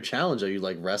do in your challenge? Are you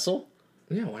like wrestle?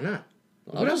 Yeah, why not?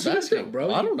 I'm What else just you gonna asking. do,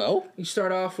 bro? I don't know. You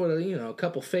start off with a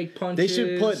couple fake punches.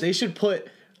 They should put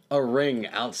a ring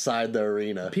outside the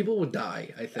arena. People would die,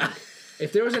 I think.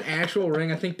 If there was an actual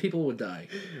ring, I think people would die.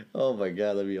 Oh my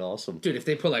god, that'd be awesome. Dude, if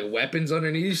they put like weapons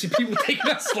underneath, you see people taking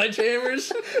out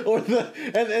sledgehammers.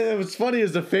 And what's funny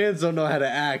is the fans don't know how to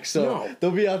act, so No.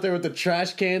 they'll be out there with the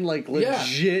trash can, like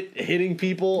legit hitting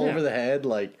people over the head.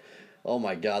 Like, oh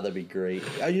my god, that'd be great.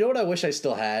 You know what I wish I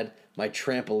still had? My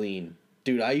trampoline.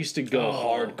 Dude, I used to go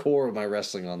hardcore with my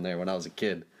wrestling on there when I was a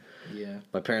kid. Yeah,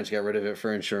 My parents got rid of it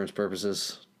for insurance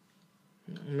purposes.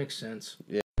 makes sense.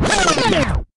 Yeah.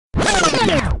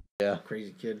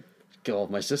 Crazy kid. God,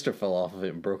 my sister fell off of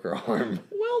it and broke her arm.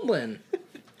 Well then.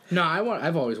 No,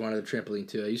 I've always wanted a trampoline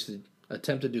too. I used to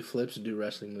attempt to do flips and do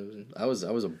wrestling moves, and I was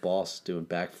a boss doing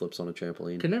backflips on a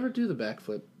trampoline. could never do the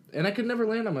backflip. And I could never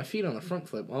land on my feet on the front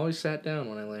flip. I always sat down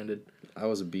when I landed. I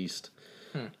was a beast.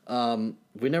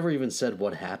 We never even said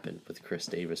what happened with Chris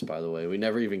Davis, by the way. We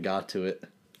never even got to it.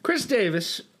 Chris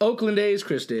Davis, Oakland A's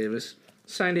Chris Davis,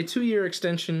 signed a 2-year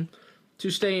extension to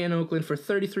stay in Oakland for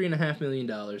 $33.5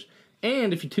 million.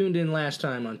 And if you tuned in last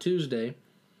time on Tuesday,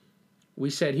 we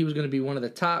said he was going to be one of the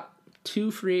top 2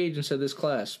 free agents of this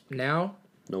class. Now,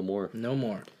 No more. no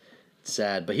more.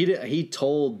 Sad, but he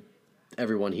told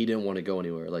everyone he didn't want to go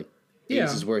anywhere. Like, Yeah.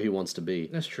 this is where he wants to be.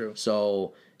 That's true.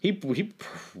 So he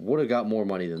would have got more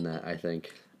money than that, I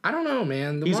think. I don't know,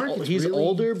 man. The He's market's he's really,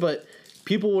 older, but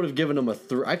people would have given him a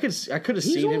I could have He's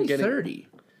seen him only getting 30.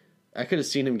 I could have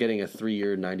seen him getting a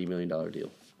 3-year, $90 million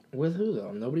deal. With who,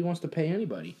 though? Nobody wants to pay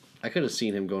anybody. I could have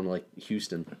seen him going to like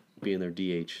Houston, being their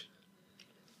DH.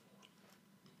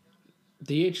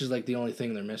 DH is like the only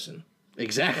thing they're missing.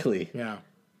 Exactly. Yeah.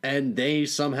 And they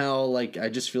somehow, like, I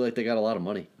just feel like they got a lot of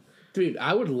money. Dude,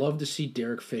 I would love to see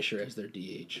Derek Fisher as their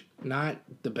DH. Not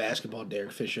the basketball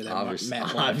Derek Fisher that Obviously.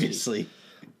 Matt Barnes Obviously.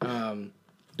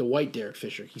 The white Derek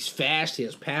Fisher. He's fast. He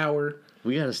has power.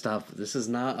 We got to stop. This is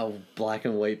not a black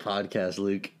and white podcast,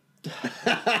 Luke.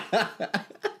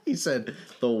 He said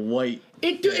the white.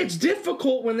 It's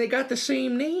difficult when they got the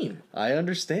same name. I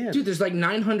understand. Dude, there's like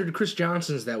 900 Chris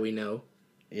Johnsons that we know.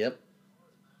 Yep.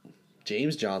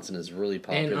 James Johnson is really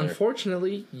popular. And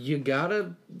unfortunately, you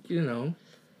gotta,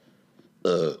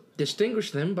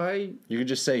 Distinguish them by You could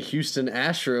just say Houston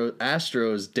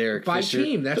Astros Derek Fisher.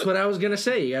 team. That's what I was gonna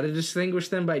say. You got to distinguish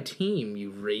them by team.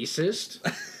 You racist.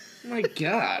 My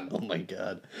God. Oh my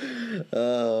God.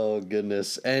 Oh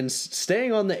goodness. And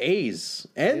staying on the A's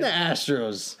and the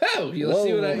Astros. Oh, you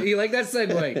see what you like that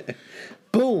segue?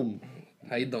 Boom.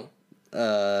 How you doing?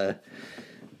 The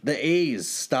A's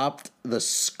stopped the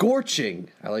scorching.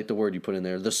 I like the word you put in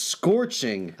there. The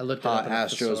scorching I looked it hot up in the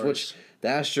Astros, thesaurus. which the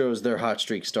Astros, their hot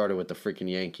streak started with the freaking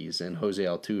Yankees and Jose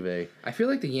Altuve. I feel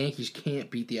like the Yankees can't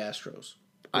beat the Astros.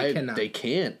 They cannot. They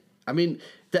can't. I mean,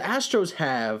 the Astros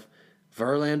have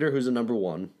Verlander, who's a number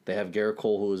one. They have Garrett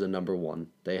Cole, who is a number one.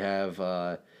 They have,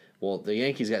 the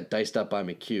Yankees got diced up by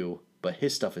McHugh, but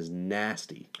his stuff is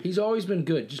nasty. He's always been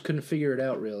good. Just couldn't figure it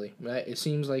out, really. Right? It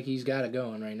seems like he's got it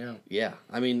going right now. Yeah,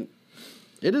 I mean,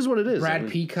 it is what it is. Brad I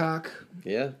mean, Peacock.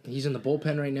 Yeah. He's in the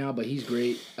bullpen right now, but he's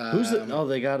great. Who's the? Oh,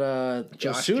 they got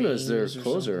Josh Osuna's their James or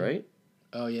closer, something. right?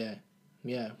 Oh, yeah.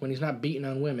 Yeah. When he's not beating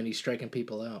on women, he's striking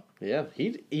people out. Yeah, he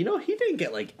didn't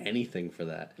get like anything for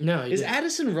that. No, he is didn't.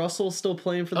 Addison Russell still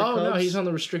playing for the Cubs? No, he's on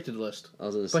the restricted list. I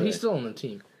was gonna But say. he's still on the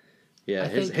team. Yeah, I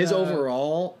his think,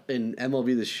 overall in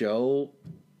MLB The Show,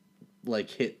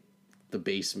 like hit the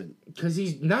basement. Because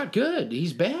he's not good.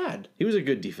 He's bad. He was a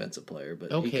good defensive player, but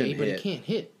he Okay, couldn't but hit. he can't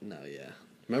hit. No, yeah.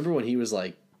 Remember when he was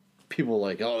like, people were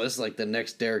like, oh, this is like the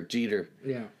next Derek Jeter.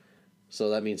 Yeah. So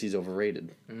that means he's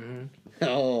overrated. Mm-hmm.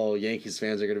 Oh, Yankees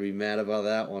fans are gonna be mad about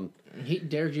that one.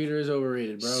 Derek Jeter is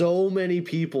overrated, bro. So many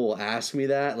people ask me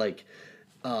that. Like,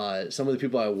 some of the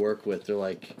people I work with, they're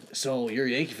like, "So you're a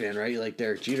Yankee fan, right? You like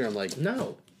Derek Jeter?" I'm like,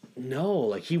 No.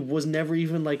 like he was never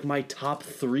even like my top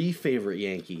 3 favorite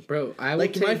Yankee. Bro, I would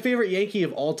Like take... my favorite Yankee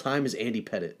of all time is Andy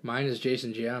Pettitte. Mine is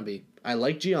Jason Giambi. I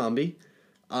like Giambi,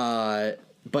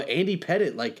 but Andy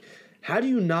Pettitte, like, how do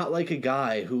you not like a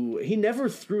guy who he never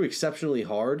threw exceptionally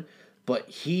hard? But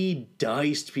he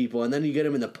diced people, and then you get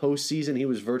him in the postseason. He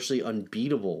was virtually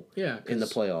unbeatable. Yeah, in the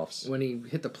 'cause playoffs. When he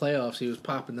hit the playoffs, he was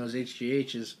popping those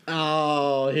HGHs.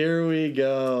 Oh, here we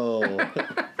go.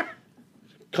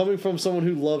 Coming from someone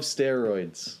who loves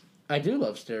steroids. I do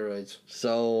love steroids.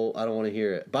 So I don't want to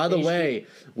hear it. By the way,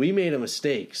 we made a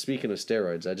mistake. Speaking of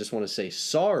steroids, I just want to say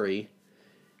sorry.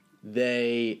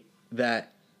 That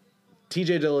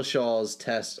TJ Dillashaw's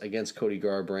test against Cody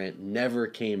Garbrandt never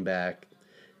came back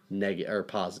negative or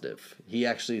positive. He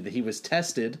was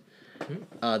tested.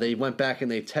 They went back and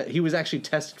he was actually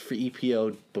tested for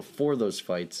EPO before those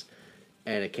fights,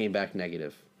 and it came back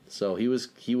negative. So he was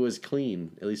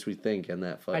clean, at least we think, in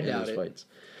that fight. I doubt those it. fights.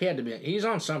 He had to be. He's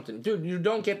on something. Dude, you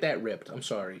don't get that ripped. I'm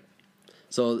sorry.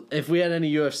 So if we had any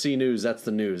UFC news, that's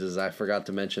the news. Is I forgot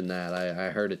to mention that. I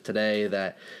heard it today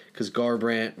that because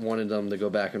Garbrandt wanted them to go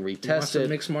back and You want retest some it.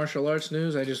 mixed martial arts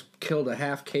news? I just killed a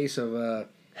half case of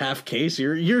Half case.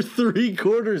 You're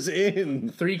 3/4 in.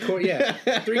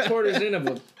 3/4 in of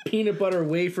a peanut butter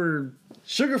wafer.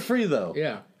 Sugar free though.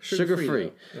 Yeah, Sugar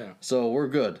free. though. Yeah, So we're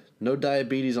good. No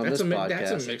diabetes on this podcast.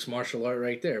 that's a mixed martial art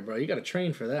right there, bro. You got to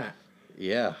train for that.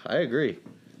 Yeah, I agree.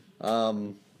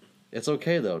 It's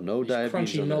okay though. No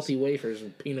diabetes. Crunchy, on melty wafers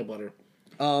with peanut butter.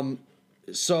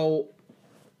 this. So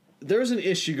there's an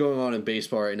issue going on in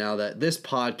baseball right now that this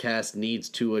podcast needs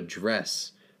to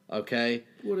address. Okay.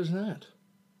 What is that?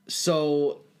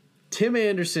 So Tim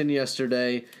Anderson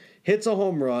yesterday hits a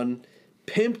home run,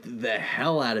 pimped the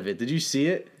hell out of it. Did you see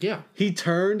it? Yeah. He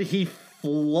turned, he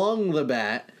flung the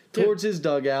bat towards his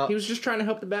dugout. He was just trying to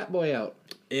help the bat boy out.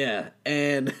 Yeah,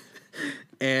 and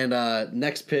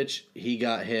next pitch he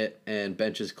got hit and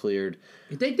benches cleared.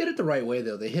 They did it the right way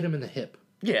though. They hit him in the hip.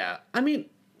 Yeah, I mean,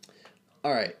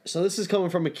 all right. So this is coming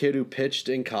from a kid who pitched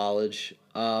in college.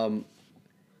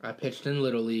 I pitched in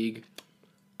Little League.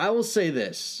 I will say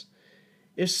this: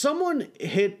 if someone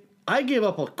hit, I gave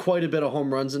up quite a bit of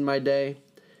home runs in my day.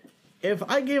 If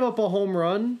I gave up a home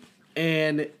run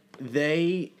and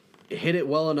they hit it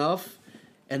well enough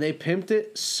and they pimped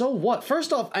it, so what?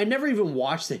 First off, I never even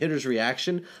watched the hitter's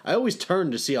reaction. I always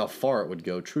turned to see how far it would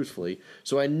go, truthfully.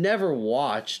 So I never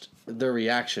watched their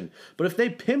reaction. But if they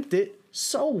pimped it,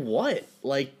 so what?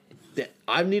 Like,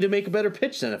 I need to make a better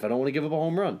pitch then if I don't want to give up a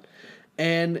home run.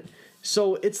 And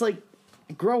so it's like,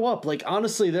 grow up. Like,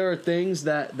 honestly, there are things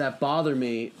that bother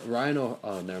me.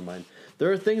 Never mind.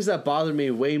 There are things that bother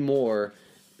me way more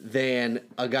than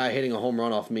a guy hitting a home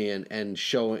run off me and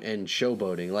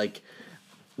showboating. Like,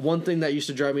 one thing that used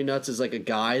to drive me nuts is like a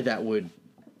guy that would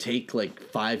take like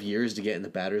 5 years to get in the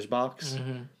batter's box.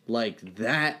 Mm-hmm. Like,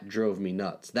 that drove me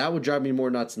nuts. That would drive me more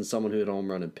nuts than someone who hit a home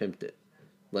run and pimped it.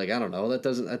 Like, I don't know.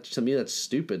 To me, that's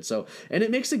stupid. So, and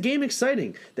it makes the game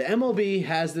exciting. The MLB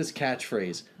has this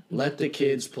catchphrase, let the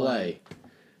kids play.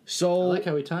 So I like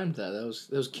how he timed that. That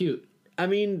was cute. I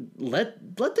mean, let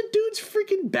the dudes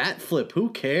freaking bat flip. Who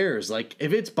cares? Like,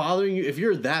 if it's bothering you, if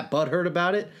you're that butthurt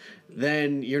about it,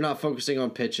 then you're not focusing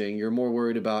on pitching. You're more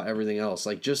worried about everything else.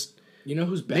 Like, just You know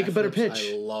who's Make a better pitch.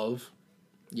 I love?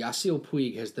 Yasiel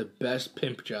Puig has the best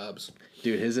pimp jobs.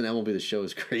 dude, his and MLB The Show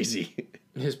is crazy.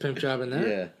 His pimp job in that?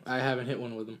 Yeah. I haven't hit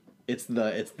one with him. It's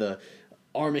the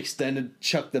arm extended,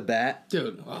 chuck the bat.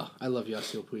 Dude, I love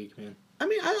Yasiel Puig, man. I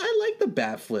mean, I like the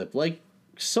bat flip. Like,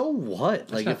 so what?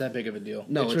 It's Like, not that big of a deal.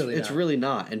 no, it's really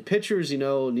not. And pitchers,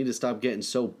 need to stop getting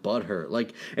so butthurt.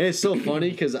 Like, and it's so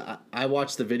funny because I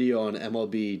watched the video on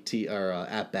MLB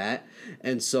At Bat,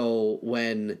 and so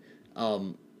when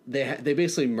they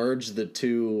basically merged the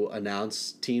two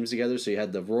announced teams together. So you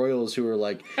had the Royals who were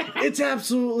like, it's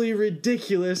absolutely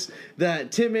ridiculous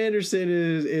that Tim Anderson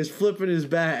is flipping his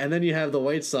bat, and then you have the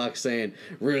White Sox saying,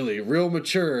 really, real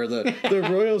mature. The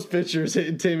Royals pitcher's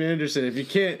hitting Tim Anderson. If you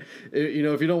can't,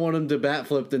 if you don't want him to bat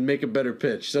flip, then make a better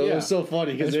pitch. So it was so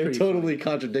funny because they're totally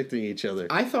contradicting each other.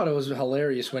 I thought it was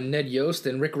hilarious when Ned Yost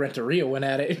and Rick Renteria went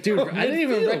at it. Dude, I didn't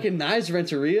even recognize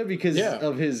Renteria because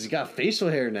of he's got facial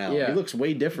hair now. Yeah. He looks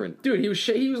way different. Dude, he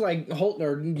was like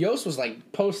Yost was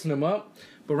like posting him up,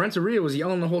 but Renteria was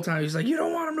yelling the whole time. He's like, "You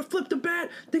don't want him to flip the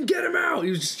bat? Then get him out." He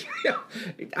was just,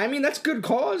 I mean, that's good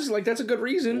cause. Like, that's a good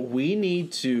reason. We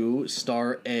need to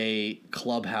start a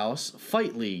clubhouse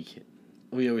fight league.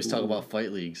 We always talk about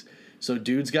fight leagues. So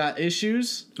dudes got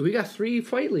issues. We got 3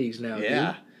 fight leagues now.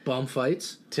 Yeah. Dude. Bum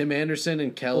fights, Tim Anderson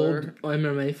and Keller. old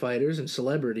MMA fighters, and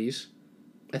celebrities.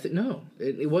 I think no,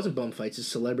 it wasn't bum fights. It's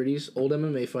celebrities, old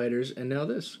MMA fighters, and now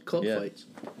this club fights.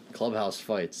 Clubhouse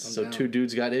fights. I'm so down. 2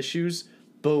 dudes got issues.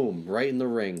 Boom, right in the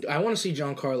ring. I want to see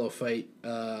Giancarlo fight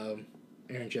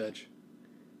Aaron Judge.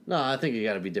 No, I think you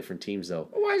got to be different teams though.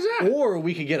 Why is that? Or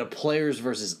we could get a players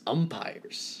versus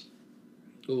umpires.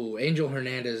 Ooh, Angel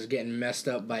Hernandez is getting messed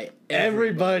up by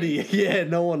Everybody. Yeah,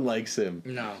 no one likes him.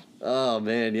 No. Oh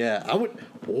man, yeah. I would.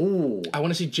 Ooh. I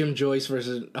want to see Jim Joyce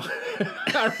versus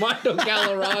Armando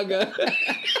Galarraga.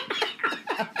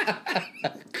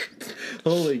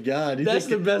 Holy God. That's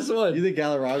the best one. You think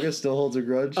Galarraga still holds a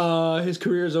grudge? His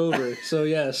career's over, so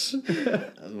yes.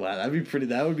 Wow,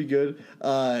 that would be good.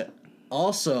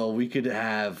 Also, we could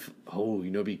have,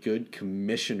 it'd be good,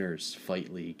 Commissioners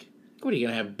Fight League. What are you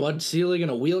gonna have? Bud Selig in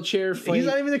a wheelchair fight? He's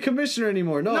not even the commissioner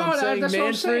anymore. No, I'm saying that's what I'm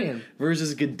Manfred saying.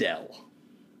 versus Goodell.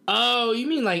 Oh, you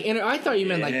mean like? I thought you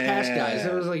meant like past guys.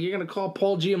 It was like you're gonna call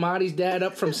Paul Giamatti's dad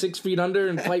up from 6 feet under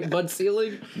and fight Bud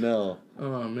Selig. No.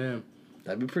 Oh man,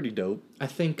 that'd be pretty dope. I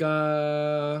think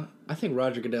Roger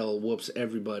Goodell whoops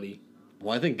everybody.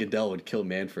 Well, I think Goodell would kill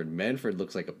Manfred. Manfred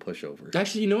looks like a pushover.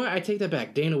 Actually, you know what? I take that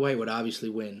back. Dana White would obviously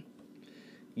win.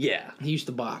 Yeah. He used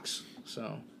to box,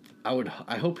 so.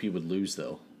 I hope he would lose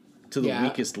though, to the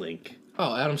weakest link.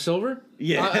 Oh, Adam Silver?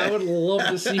 Yeah, I would love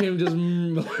to see him just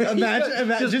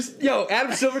imagine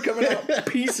Adam Silver coming out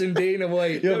piecing Dana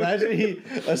White. Yo, imagine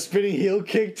a spinning heel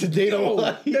kick to Dana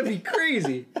White. That'd be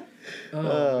crazy.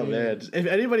 Oh man! If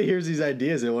anybody hears these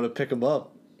ideas and want to pick them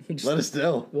up, let us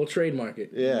know. We'll trademark it.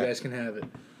 Yeah, you guys can have it.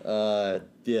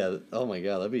 Yeah. Oh my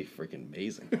God, that'd be freaking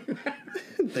amazing.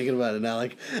 Thinking about it now,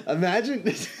 like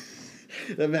imagine.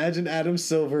 Imagine Adam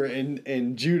Silver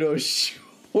in judo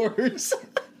shorts.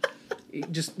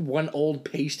 Just one old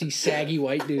pasty, saggy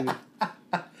white dude.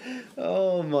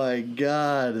 Oh my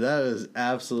God, that is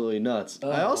absolutely nuts. Oh.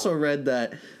 I also read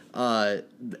that.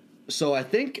 So I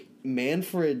think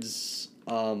Manfred's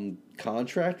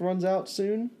contract runs out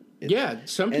soon.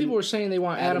 Some people were saying they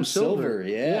want Adam Silver.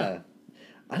 Yeah.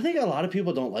 I think a lot of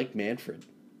people don't like Manfred.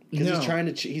 Because he's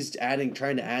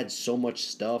trying to add so much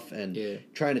stuff and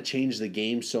trying to change the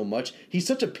game so much. He's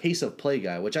such a pace of play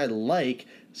guy, which I like.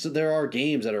 So there are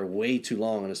games that are way too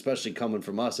long, and especially coming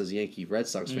from us as Yankee Red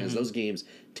Sox fans, those games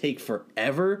take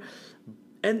forever.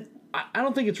 And I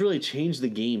don't think it's really changed the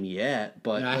game yet.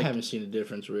 But I haven't seen a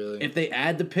difference really. If they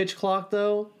add the pitch clock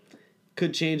though,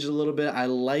 could change it a little bit. I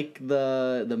like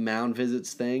the mound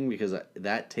visits thing because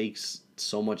that takes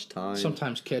so much time.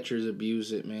 Sometimes catchers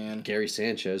abuse it, man. Gary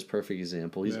Sanchez, perfect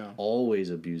example. He's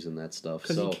always abusing that stuff.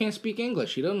 Because he can't speak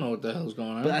English. He doesn't know what the hell's going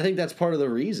on. But I think that's part of the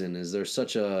reason is there's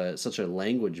such a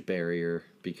language barrier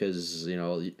because,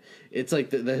 it's like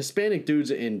the Hispanic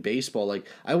dudes in baseball, like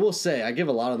I will say, I give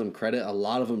a lot of them credit. A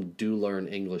lot of them do learn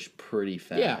English pretty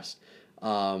fast.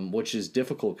 Yeah. Which is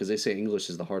difficult because they say English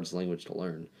is the hardest language to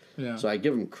learn. Yeah. So I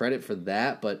give them credit for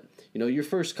that, but you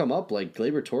first come up, like,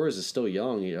 Gleyber Torres is still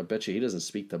young. I bet you he doesn't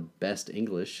speak the best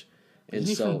English. Isn't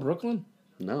he from Brooklyn?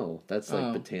 No, that's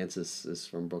like Betances is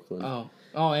from Brooklyn.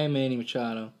 And Manny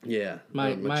Machado. Yeah.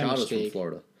 My Machado's mistake. from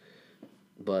Florida.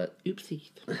 But Oopsie.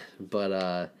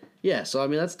 yeah. So I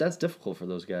mean, that's difficult for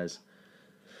those guys.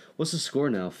 What's the score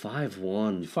now?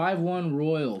 5-1. 5-1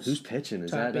 Royals. Who's pitching?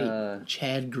 Is Top that eight.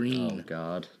 Chad Green. Oh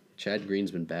God, Chad Green's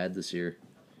been bad this year.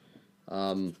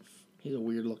 He's a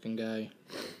weird looking guy.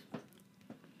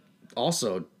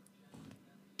 Also,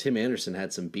 Tim Anderson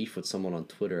had some beef with someone on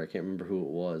Twitter. I can't remember who it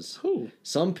was. Who?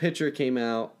 Some pitcher came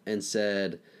out and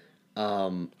said,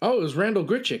 Oh, it was Randall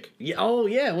Grichuk. yeah, oh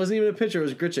yeah, it wasn't even a pitcher, it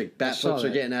was Grichuk. Bat saw flips are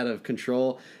that. getting out of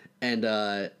control, and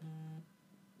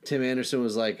Tim Anderson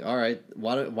was like, "All right,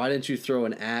 why didn't you throw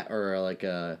an @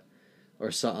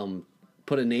 or something,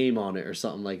 put a name on it or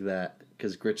something like that?"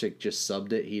 Because Grichuk just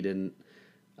subbed it. He didn't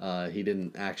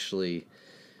actually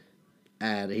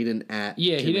add. He didn't @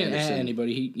 Yeah, Tim he didn't Anderson. add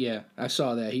anybody. I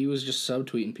saw that. He was just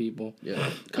subtweeting people.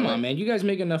 Yeah, Come on, man. You guys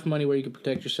make enough money where you can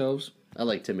protect yourselves. I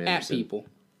like Tim At Anderson. people.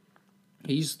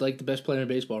 He's like the best player in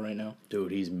baseball right now.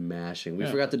 Dude, he's mashing. We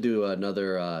Yeah. forgot to do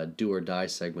another do or die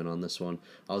segment on this one.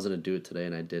 I was gonna do it today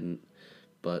and I didn't,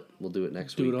 but we'll do it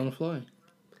next Do week. it on the fly.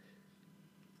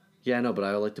 Yeah, I know, but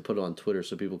I would like to put it on Twitter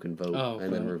so people can vote Oh,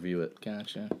 and then okay. review it.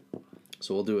 Gotcha.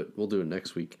 So we'll do it. We'll do it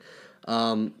next week.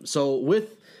 So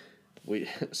we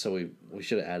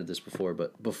should have added this before,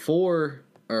 but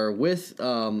with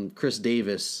Chris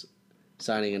Davis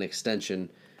signing an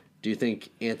extension, do you think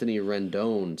Anthony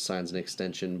Rendon signs an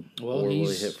extension, Well, or will he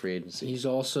he's- hit free agency? He's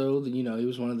also, he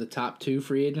was one of the top 2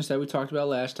 free agents that we talked about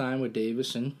last time with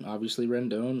Davis and obviously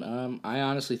Rendon. I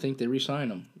honestly think they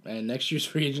re-sign him. And next year's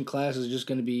free agent class is just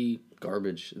going to be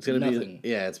Garbage. It's gonna Nothing. be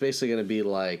it's basically gonna be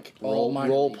like all minor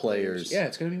role league players. Yeah,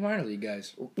 it's going to be minor league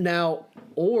guys. Now,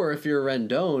 or if you're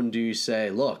Rendon, do you say,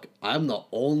 look, I'm the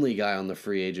only guy on the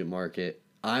free agent market.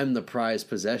 I'm the prized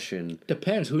possession.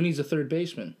 Depends. Who needs a third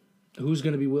baseman? Who's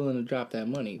going to be willing to drop that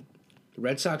money? The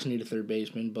Red Sox need a third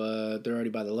baseman, but they're already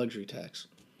by the luxury tax.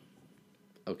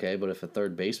 Okay, but if a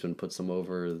third baseman puts them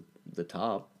over the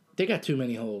top, They got too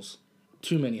many holes.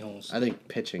 Too many holes. I think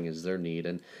pitching is their need,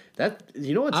 and that what's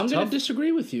I'm going tough. to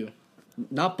disagree with you.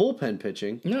 Not bullpen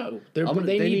pitching. No, I'm gonna-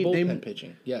 they need they- bullpen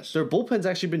pitching. Yes. Their bullpen's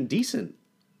actually been decent.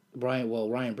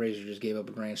 Ryan Brazier just gave up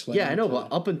a grand slam. Yeah, I know, to- but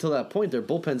up until that point, their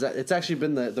bullpen's it's actually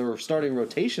been the starting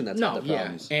rotation that's No, had the yeah,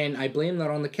 problems. and I blame that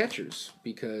on the catchers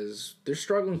because they're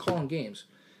struggling calling games.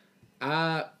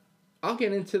 I'll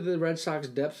get into the Red Sox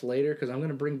depth later because I'm going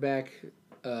to bring back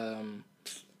the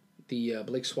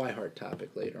Blake Swihart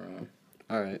topic later on.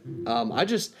 All right.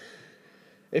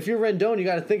 If you're Rendon, you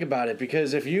got to think about it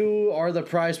because if you are the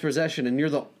prized possession and you're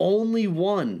the only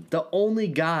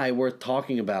guy worth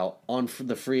talking about on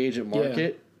the free agent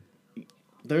market,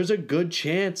 there's a good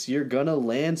chance you're gonna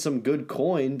land some good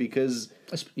coin because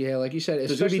Yeah, like you said,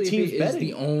 There's gonna be especially if teams he is betting.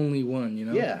 the only one,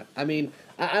 yeah, I mean,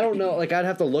 I don't know. Like I'd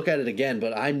have to look at it again,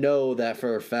 but I know that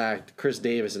for a fact, Chris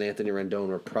Davis and Anthony Rendon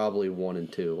were probably 1 and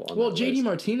 2 on Well, that JD list.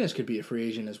 Martinez could be a free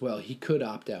agent as well. He could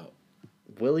opt out.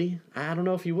 Will he? I don't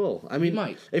know if he will. I mean,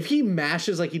 might. if he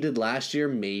mashes like he did last year,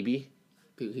 maybe.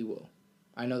 He will.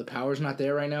 I know the power's not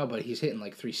there right now, but he's hitting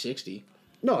like 360.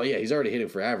 No, yeah, he's already hitting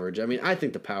for average. I mean, I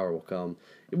think the power will come.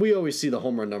 We always see the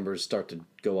home run numbers start to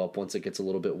go up once it gets a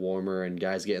little bit warmer and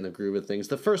guys get in the groove of things.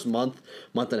 The first month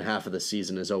and a half of the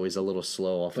season is always a little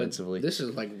slow But offensively. this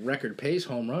is like record pace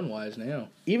home run wise now.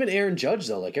 Even Aaron Judge,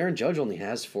 though. Like, Aaron Judge only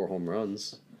has 4 home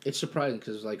runs. It's surprising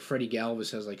because like Freddie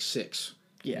Galvis has like 6.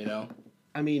 Yeah. You know,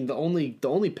 I mean, the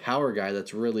only power guy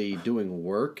that's really doing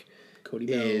work Cody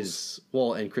Bells. is,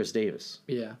 and Chris Davis.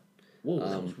 Yeah. Whoa,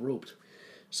 that was roped.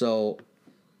 So,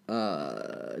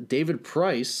 David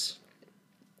Price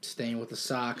Staying with the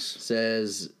Sox.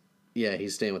 says, yeah,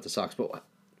 he's staying with the Sox. But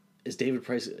is David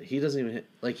Price, he doesn't even hit,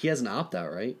 like, he has an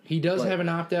opt-out, right? He does But- have an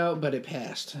opt out, but it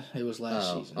passed. It was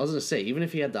last season. I was going to say, even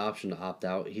if he had the option to opt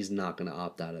out, he's not going to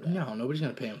opt out of that. No, nobody's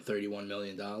gonna pay him $31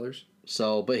 million.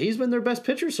 So, but he's been their best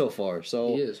pitcher so far.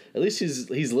 So, He is. at least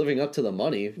he's living up to the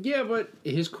money. Yeah, but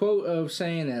his quote of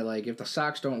saying that like if the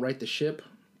Sox don't right the ship,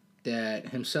 that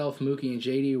himself, Mookie, and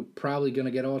JD are probably gonna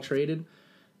get all traded.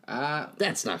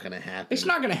 That's not going to happen. It's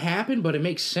not gonna happen, but it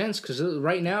makes sense because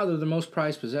right now they're the most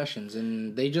prized possessions,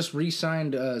 and they just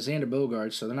re-signed Xander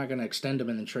Bogaerts, so they're not gonna extend him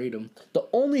and then trade him. The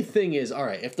only thing is, all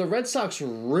right, if the Red Sox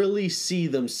really see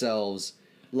themselves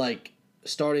like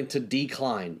starting to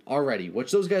decline already,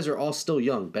 which those guys are all still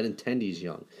young. Benintendi's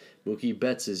young. Mookie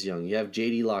Betts is young. You have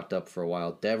JD locked up for a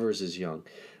while. Devers is young.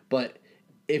 But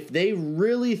if they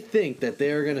really think that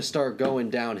they're going to start going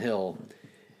downhill,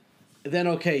 then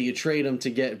okay, you trade them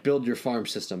to build your farm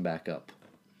system back up.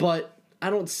 But I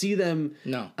don't see them.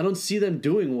 No. I don't see them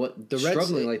doing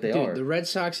struggling like they are. The Red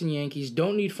Sox and Yankees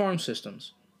don't need farm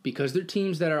systems because they're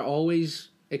teams that are always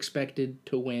expected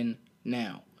to win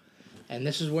now. And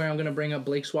this is where I'm going to bring up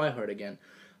Blake Swihart again.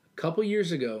 A couple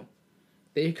years ago,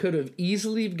 they could have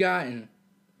easily gotten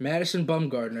Madison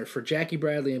Bumgarner for Jackie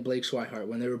Bradley and Blake Swihart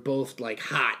when they were both like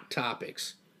hot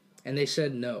topics. And they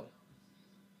said no.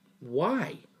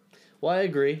 Why? Well, I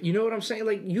agree. You know what I'm saying?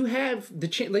 Like, you have the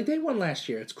chance. Like, they won last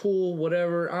year. It's cool,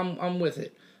 whatever. I'm with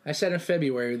it. I said in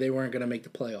February they weren't going to make the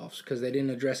playoffs because they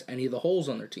didn't address any of the holes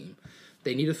on their team.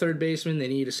 They need a third baseman. They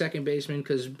need a second baseman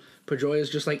because Pedroia is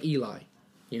just like Eli.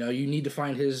 You know, you need to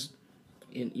find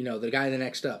the guy the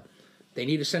next up. They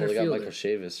need a center They got fielder. Michael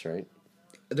Chavis, right?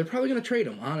 They're probably going to trade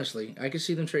him, honestly. I could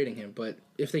see them trading him. But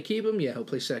if they keep him, yeah, he'll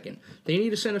play second. They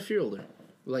need a center fielder,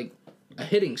 like a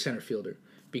hitting center fielder.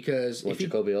 Because Want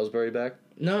Jacoby Ellsbury back?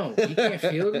 No, he can't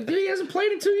field. Dude, he hasn't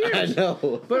played in 2 years. I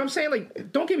know. But I'm saying,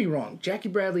 like, don't get me wrong. Jackie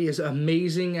Bradley is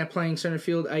amazing at playing center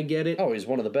field. I get it. Oh, he's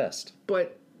one of the best.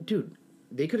 But, dude,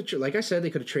 they could have, like I said, they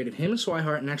could have traded him and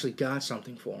Swihart and actually got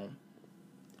something for him.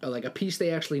 Like a piece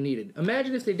they actually needed.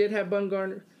 Imagine if they did have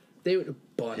Bumgarner. They would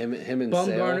him and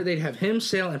Bumgarner. Sale. They'd have him,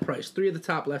 Sale, and Price. 3 of the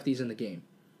top lefties in the game.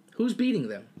 Who's beating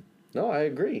them? No, I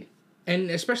agree.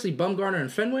 And especially Bumgarner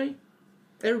and Fenway.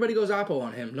 Everybody goes oppo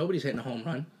on him. Nobody's hitting a home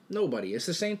run. Nobody. It's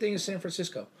the same thing as San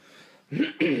Francisco. But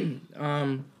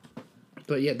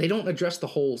yeah, they don't address the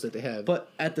holes that they have. But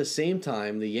at the same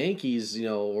time, the Yankees,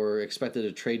 were expected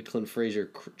to trade Clint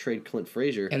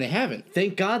Frazier. And they haven't.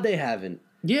 Thank God they haven't.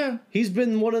 Yeah. He's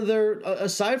been one of their,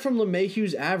 aside from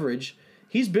LeMahieu's average,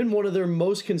 he's been one of their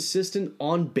most consistent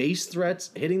on-base threats,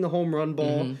 hitting the home run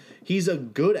ball. Mm-hmm. He's a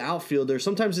good outfielder.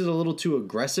 Sometimes he's a little too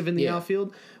aggressive in the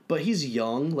outfield, but he's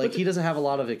young. Like, he doesn't have a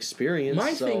lot of experience.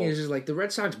 My thing is like the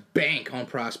Red Sox bank on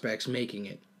prospects making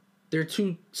it. They're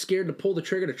too scared to pull the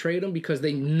trigger to trade them because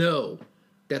they know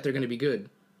that they're going to be good.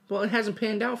 Well, it hasn't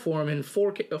panned out for them in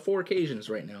four occasions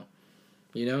right now.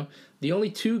 You know? The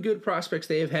only 2 good prospects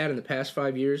they have had in the past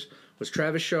 5 years was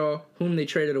Travis Shaw, whom they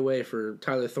traded away for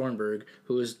Tyler Thornburg,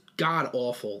 who is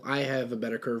god-awful. I have a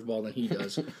better curveball than he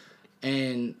does.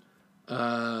 And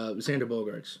Xander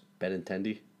Bogaerts.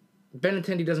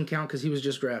 Benintendi doesn't count because he was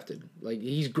just drafted. Like,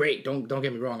 he's great. Don't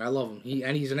get me wrong. I love him.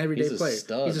 He's an everyday player.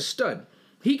 Stud. He's a stud.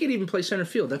 He could even play center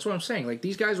field. That's what I'm saying. Like,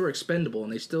 these guys were expendable,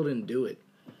 and they still didn't do it.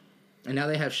 And now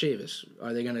they have Chavis.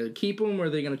 Are they going to keep him, or are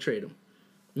they going to trade him?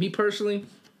 Me, personally,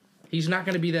 he's not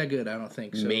going to be that good, I don't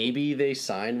think. So. Maybe they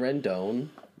sign Rendon.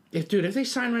 If they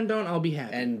sign Rendon, I'll be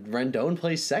happy. And Rendon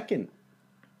plays second.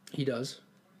 He does.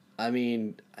 I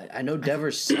mean, I know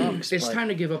Devers sucks. It's time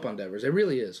to give up on Devers. It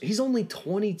really is. He's only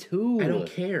 22. I don't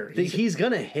care. He's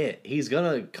going to hit. He's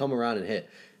going to come around and hit.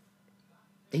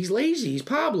 He's lazy. He's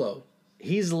Pablo.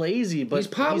 He's lazy, but he's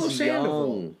Pablo Sandoval.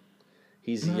 Young.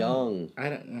 He's young. I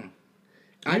don't know.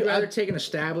 I'd rather take an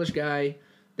established guy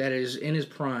that is in his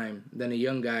prime than a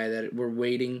young guy that we're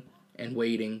waiting and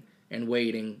waiting and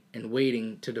waiting and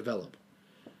waiting to develop.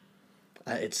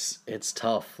 It's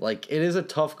tough. Like, it is a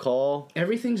tough call.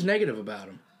 Everything's negative about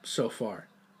him so far.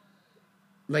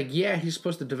 Like, yeah, he's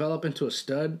supposed to develop into a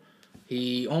stud.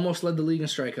 He almost led the league in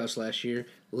strikeouts last year,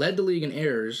 led the league in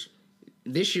errors.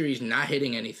 This year he's not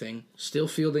hitting anything, still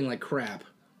fielding like crap.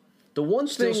 The one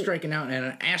Still thing, striking out at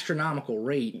an astronomical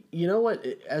rate. You know what?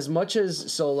 As much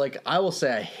as I will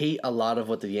say I hate a lot of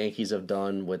what the Yankees have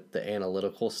done with the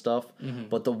analytical stuff. Mm-hmm.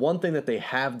 But the one thing that they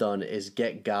have done is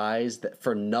get guys that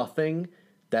for nothing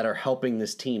that are helping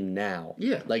this team now.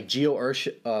 Yeah, like Gio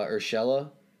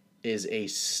Urshela is a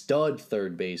stud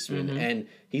third baseman, mm-hmm. and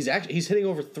he's hitting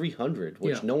over 300,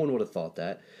 which no one would have thought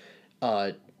that.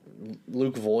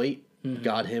 Luke Voit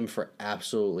got him for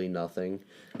absolutely nothing.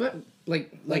 But like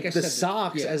I the said,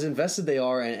 Sox, as invested they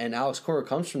are, and Alex Cora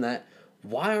comes from that.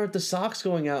 Why aren't the Sox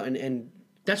going out and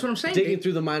that's what I'm saying, digging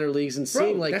through the minor leagues and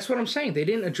seeing that's what I'm saying. They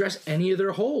didn't address any of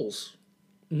their holes.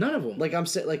 None of them. Like I'm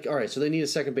saying, all right, so they need a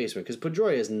second baseman because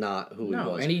Pedroia is not who he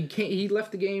was. And he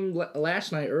left the game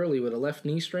last night early with a left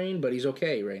knee strain, but he's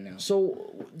okay right now.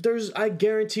 So I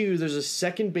guarantee you, there's a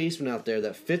second baseman out there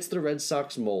that fits the Red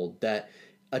Sox mold that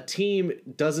a team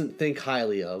doesn't think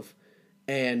highly of.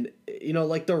 And,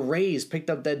 like the Rays picked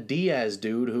up that Diaz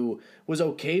dude who was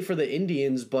okay for the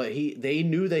Indians, but they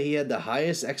knew that he had the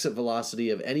highest exit velocity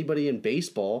of anybody in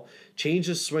baseball, changed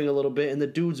his swing a little bit, and the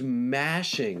dude's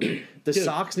mashing. The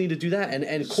Sox need to do that,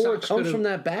 and Cora comes from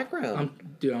that background.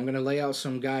 I'm going to lay out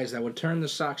some guys that would turn the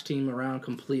Sox team around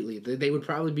completely. They would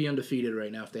probably be undefeated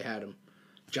right now if they had him.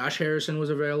 Josh Harrison was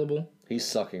available. He's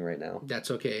sucking right now. That's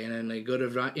okay. And in a good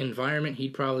environment,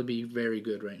 he'd probably be very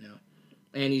good right now.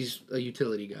 And he's a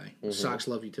utility guy. Mm-hmm. Sox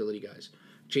love utility guys.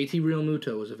 JT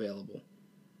Realmuto was available.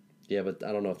 Yeah, but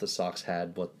I don't know if the Sox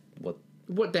had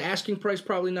what the asking price,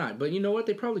 probably not. But you know what?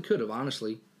 They probably could have,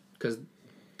 honestly, because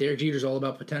Derek Jeter's all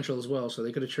about potential as well. So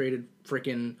they could have traded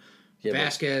freaking Yeah, but-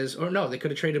 Vasquez, or no, they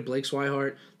could have traded Blake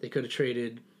Swihart. They could have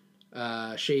traded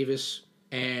Chavis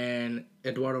and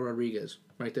Eduardo Rodriguez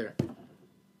right there.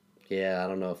 Yeah, I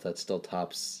don't know if that still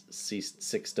tops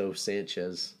Sixto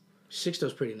Sanchez.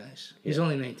 Sixto's pretty nice. He's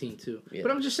only 19 too. Yeah.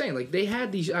 But I'm just saying, like, they had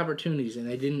these opportunities and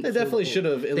they didn't. They definitely should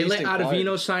have. They let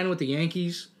Ottavino sign with the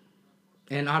Yankees,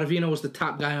 and Ottavino was the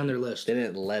top guy on their list. They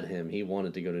didn't let him. He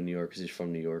wanted to go to New York because he's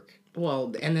from New York.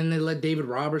 Well, and then they let David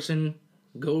Robertson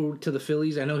go to the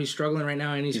Phillies. I know he's struggling right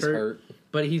now and he's hurt,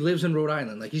 but he lives in Rhode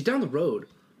Island. Like, he's down the road.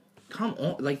 Come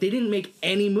on. Like, they didn't make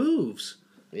any moves.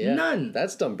 Yeah, None.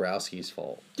 That's Dombrowski's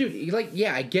fault. Dude, like,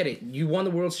 yeah, I get it. You won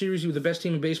the World Series. You were the best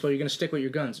team in baseball. You're going to stick with your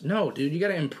guns. No, dude, you got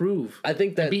to improve. I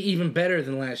think that be even better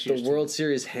than last year's the World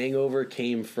Series hangover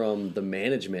came from the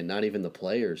management, not even the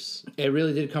players. It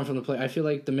really did come from the play. I feel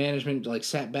like the management like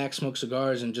sat back, smoked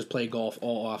cigars, and just played golf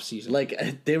all off season.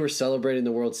 Like, they were celebrating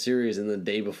the World Series, and the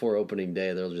day before opening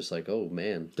day, they were just like, "Oh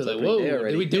man, they're like, opening day whoa,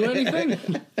 already." did we do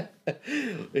anything?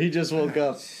 He just woke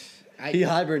up. He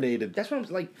hibernated. That's what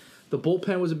I'm like. The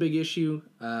bullpen was a big issue.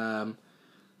 The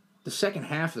second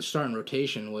half, the starting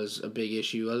rotation was a big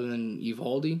issue, other than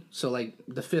Evaldi. So, like,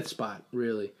 the fifth spot,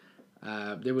 really.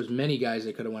 There was many guys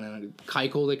that could have went in.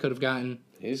 Keuchel they could have gotten.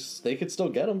 They could still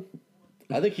get him.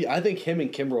 I think him and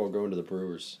Kimbrel are going to the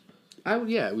Brewers.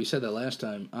 Yeah, we said that last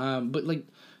time. But, like,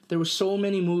 there were so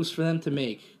many moves for them to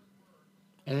make,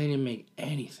 and they didn't make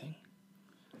anything.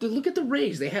 Dude, look at the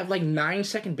Rays. They have, like, 9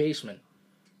 second basemen.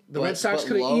 The Red Sox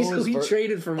could have easily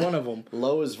traded for one of them.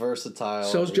 Lowe is versatile.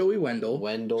 So's Joey Wendell.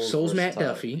 So's Matt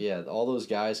versatile. Duffy. Yeah, all those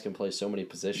guys can play so many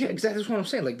positions. Yeah, exactly. That's what I'm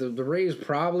saying. Like, the Rays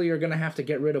probably are going to have to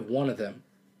get rid of one of them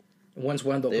once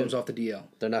Wendell comes off the DL.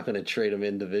 They're not going to trade him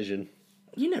in division.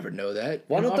 You never know that.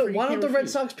 Why don't the Red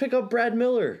Sox pick up Brad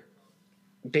Miller?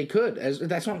 They could.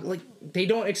 That's what they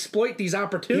don't exploit these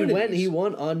opportunities. He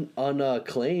won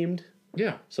unclaimed.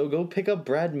 Yeah. So go pick up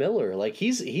Brad Miller. Like,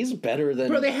 he's better than...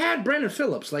 Bro, they had Brandon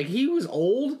Phillips. Like, he was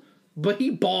old, but he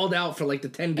balled out for, like, the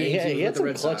 10 games he had with the some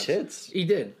Red clutch Sox. hits. He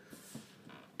did.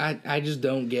 I just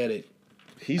don't get it.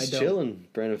 He's chilling,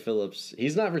 Brandon Phillips.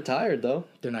 He's not retired, though.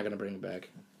 They're not going to bring him back.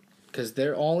 Because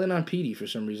they're all in on Petey for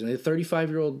some reason. They're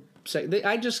 35-year-old...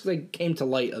 I just, like, came to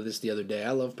light of this the other day.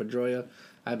 I love Pedroia.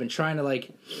 I've been trying to, like...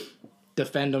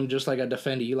 defend him just like I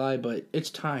defend Eli, but it's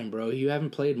time, bro. You haven't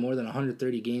played more than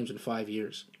 130 games in 5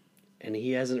 years. And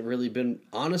he hasn't really been...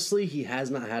 Honestly, he has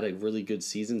not had a really good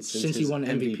season since he his won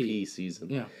MVP season.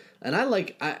 Yeah. And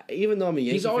even though I'm a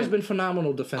Yankee He's always fan, been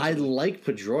phenomenal I defensively. like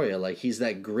Pedroia. Like, he's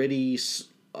that gritty,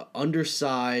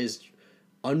 undersized,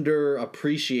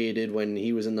 underappreciated when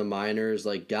he was in the minors,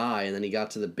 like, guy. And then he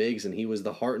got to the bigs, and he was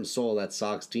the heart and soul of that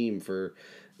Sox team for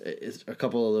a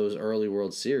couple of those early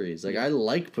World Series. Like, I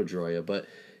like Pedroia, but,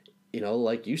 you know,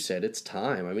 like you said, it's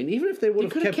time. I mean, even if they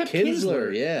would have kept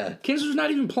Kinsler, yeah. Kinsler's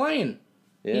not even playing.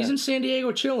 Yeah. He's in San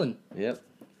Diego chilling. Yep.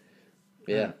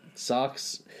 Yeah.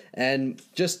 Sox. And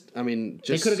they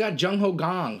could have got Jung Ho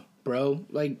Gong, bro.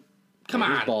 Like, come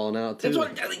on. He's balling out, too.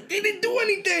 They didn't do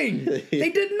anything. They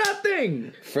did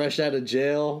nothing. Fresh out of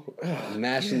jail,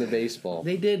 mashing the baseball.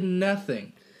 They did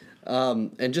nothing.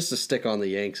 And just to stick on the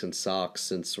Yanks and Sox,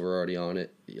 since we're already on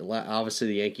it, obviously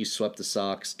the Yankees swept the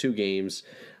Sox 2 games.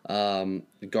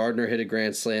 Gardner hit a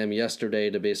grand slam yesterday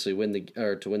to basically win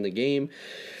the game.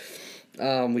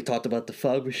 We talked about the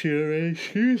fog machine already.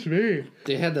 Excuse me.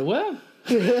 They had the what?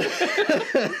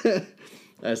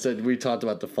 I said we talked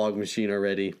about the fog machine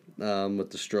already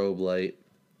with the strobe light.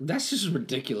 That's just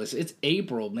ridiculous. It's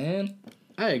April, man.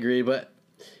 I agree, but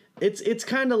it's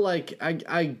kind of like I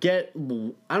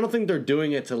don't think they're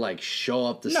doing it to like show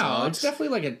up the Sox. No, it's definitely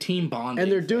like a team bonding.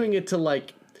 And they're doing it to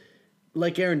like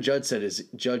Aaron Judge said.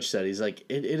 He's like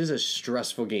it is a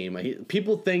stressful game.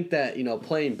 People think that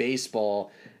playing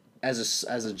baseball as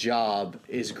a job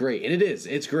is great, and it is.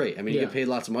 It's great. I mean, you get paid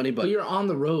lots of money, but you're on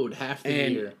the road half the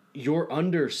year. You're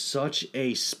under such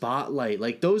a spotlight,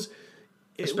 like those.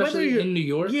 Especially in New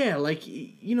York? Yeah, like,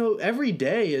 every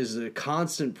day is a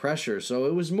constant pressure. So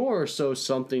it was more so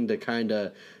something to kind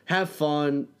of have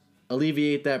fun,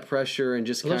 alleviate that pressure, and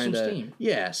just kind of...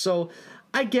 Yeah, so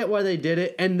I get why they did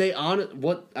it. And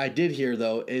what I did hear,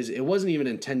 though, is it wasn't even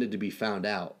intended to be found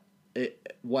out.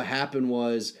 What happened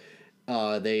was...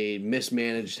 they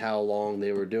mismanaged how long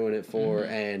they were doing it for,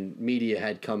 and media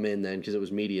had come in then because it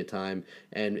was media time,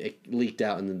 and it leaked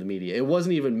out into the media. It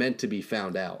wasn't even meant to be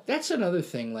found out. That's another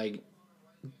thing. Like,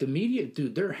 the media,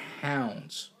 dude, they're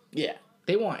hounds. Yeah.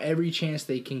 They want every chance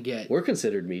they can get. We're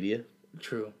considered media.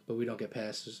 True, but we don't get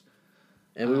passes.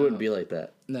 And we wouldn't be like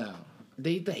that. No.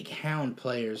 they like hound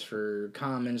players for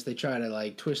comments. They try to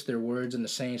like twist their words into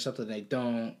saying something they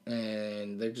don't,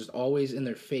 and they're just always in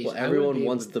their face. Well, everyone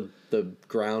wants the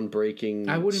groundbreaking.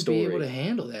 I wouldn't story. be able to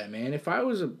handle that, man. If I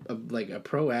was a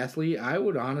pro athlete, I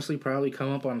would honestly probably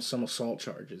come up on some assault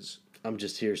charges. I'm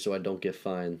just here so I don't get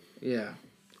fined. Yeah,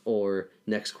 Or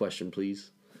next question,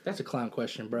 please. that's a clown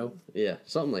question, bro. Yeah,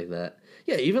 something like that.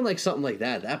 Yeah, even like something like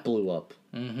that blew up.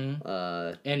 Mm-hmm.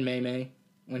 Uh, And May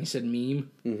when he said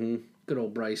meme. mm-hmm. Good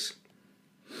old Bryce.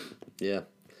 Yeah.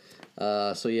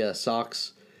 So yeah,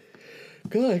 Sox.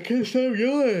 God, I can't stop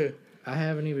yelling. I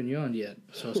haven't even yawned yet,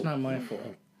 so it's not my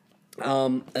fault.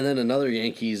 And then another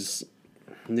Yankees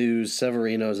news: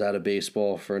 Severino's out of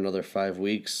baseball for another 5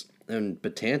 weeks, and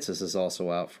Betances is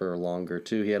also out for longer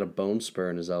too. He had a bone spur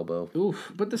in his elbow.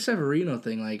 Oof, but the Severino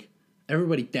thing, like,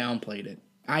 everybody downplayed it.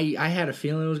 I had a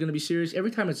feeling it was going to be serious. Every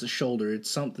time it's a shoulder, it's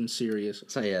something serious.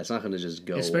 It's not going to just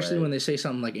go. Especially away. when they say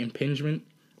something like impingement.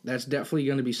 That's definitely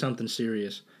going to be something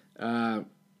serious. At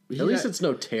least it's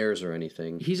no tears or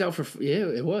anything. He's out for... Yeah,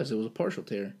 it was. It was a partial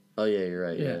tear. Oh yeah, you're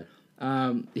right.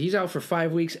 Yeah. He's out for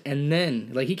 5 weeks, and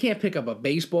then... Like, he can't pick up a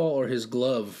baseball or his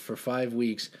glove for 5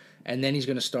 weeks, and then he's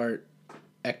going to start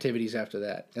activities after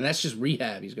that. And that's just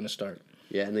rehab he's going to start.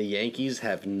 Yeah, and the Yankees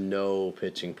have no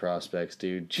pitching prospects,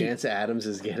 dude. Chance Adams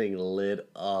is getting lit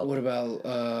up. What about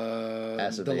the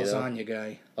Acevedo? lasagna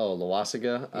guy? Oh,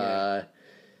 Lawasiga? Yeah.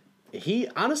 He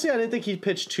honestly, I didn't think he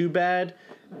pitched too bad.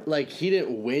 Like, he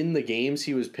didn't win the games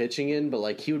he was pitching in, but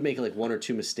like he would make like 1 or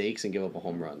 2 mistakes and give up a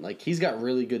home run. Like, he's got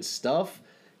really good stuff.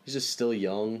 He's just still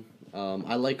young.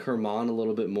 I like Herman a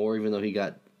little bit more, even though he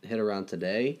got hit around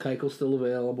today. Keiko's still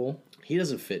available. He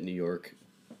doesn't fit New York.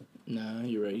 No,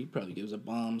 you're right. He probably gives up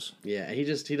bombs. Yeah, he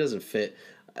doesn't fit.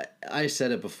 I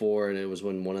said it before, and it was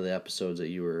when one of the episodes that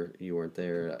you weren't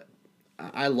there.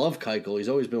 I love Keuchel.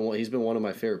 He's been one of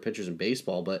my favorite pitchers in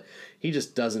baseball, but he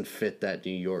just doesn't fit that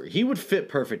New York. He would fit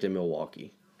perfect in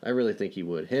Milwaukee. I really think he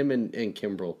would. Him and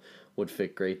Kimbrel would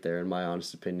fit great there, in my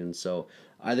honest opinion. So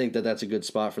I think that's a good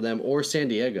spot for them. Or San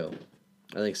Diego.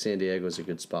 I think San Diego is a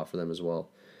good spot for them as well.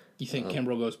 You think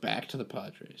Kimbrel goes back to the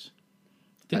Padres?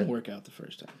 Didn't work out the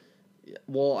first time.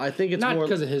 Well, I think it's Not more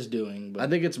because of his doing, but I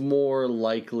think it's more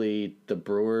likely the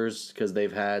Brewers because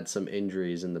they've had some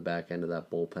injuries in the back end of that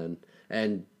bullpen,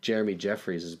 and Jeremy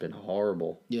Jeffries has been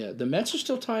horrible. yeah, the Mets are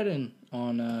still tied in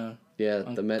on. Yeah,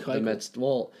 On the Keuchel. Mets.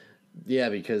 Well, yeah,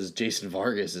 because Jason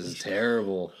Vargas is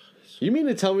terrible. You mean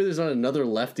to tell me there's not another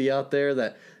lefty out there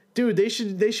that, dude? They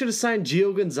should have signed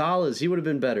Gio Gonzalez. He would have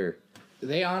been better.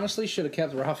 They honestly should have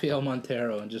kept Rafael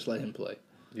Montero and just let him play.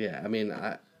 Yeah, I mean,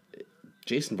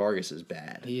 Jason Vargas is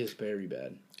bad. He is very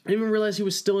bad. I didn't even realize he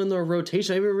was still in the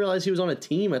rotation. I didn't even realize he was on a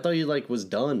team. I thought he was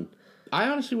done. I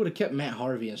honestly would have kept Matt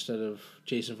Harvey instead of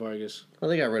Jason Vargas. I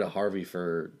think I got rid of Harvey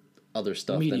for other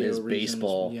stuff Media than his reasons,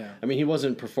 baseball. yeah. I mean, he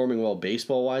wasn't performing well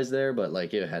baseball wise there, but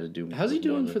like it had to do. How's he with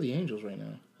more doing than- for the Angels right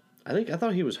now? I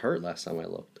thought he was hurt last time I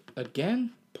looked.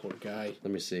 Again? Poor guy.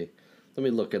 Let me see. Let me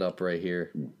look it up right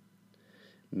here.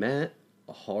 Matt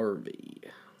Harvey,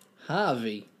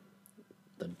 Harvey.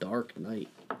 The Dark Knight.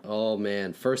 Oh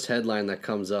man, first headline that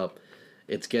comes up.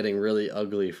 It's getting really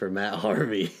ugly for Matt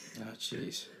Harvey. Oh,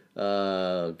 jeez.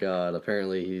 Oh god,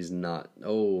 apparently he's not.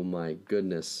 Oh my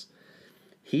goodness.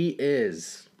 He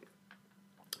is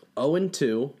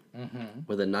 0-2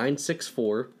 with a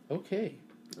 9.64. Okay.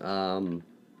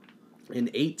 In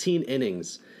 18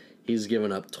 innings, he's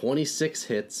given up 26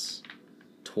 hits,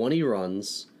 20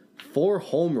 runs, 4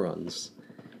 home runs.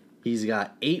 He's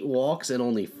got 8 walks and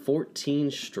only 14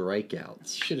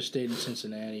 strikeouts. Should have stayed in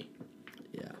Cincinnati.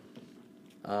 Yeah.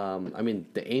 I mean,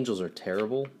 the Angels are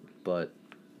terrible, but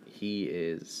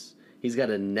he's got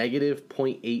a negative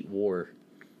 .8 WAR.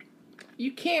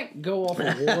 You can't go off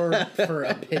a WAR for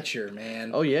a pitcher,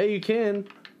 man. Oh yeah, you can.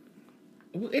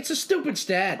 It's a stupid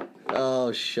stat.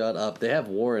 Oh, shut up. They have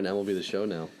WAR in MLB The Show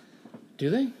now. Do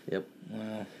they? Yep.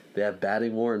 Wow. They have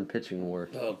batting WAR and pitching WAR.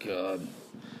 Oh, God.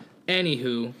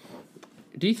 Anywho,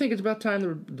 do you think it's about time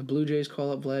the Blue Jays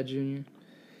call up Vlad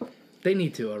Jr.? They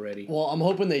need to already. Well, I'm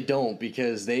hoping they don't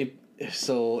because in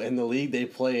the league they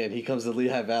play in, he comes to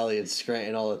Lehigh Valley and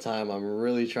Scranton all the time. I'm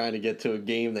really trying to get to a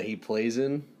game that he plays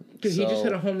in. Dude, he just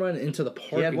hit a home run into the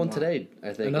parking He had one lot. today,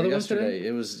 I think. Another or one yesterday. today?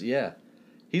 It was, yeah.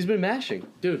 He's been mashing.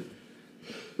 Dude,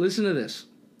 listen to this.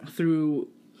 Through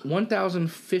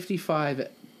 1,055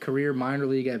 career minor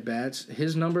league at-bats,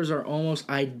 his numbers are almost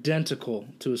identical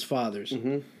to his father's.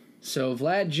 Mm-hmm. So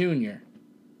Vlad Jr.,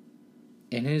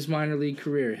 in his minor league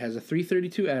career, has a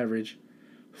 .332 average,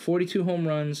 42 home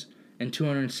runs, and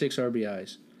 206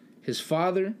 RBIs. His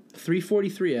father,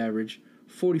 .343 average,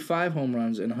 45 home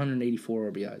runs, and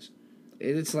 184 RBIs.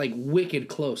 It's like wicked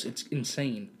close. It's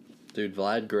insane. Dude,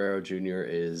 Vlad Guerrero Jr.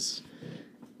 is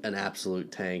an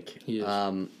absolute tank. He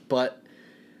is. But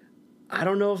I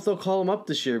don't know if they'll call him up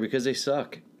this year because they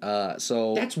suck.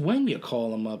 So That's when you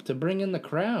call him up to bring in the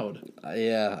crowd.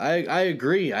 yeah, I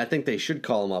agree. I think they should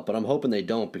call him up, but I'm hoping they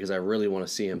don't because I really want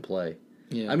to see him play.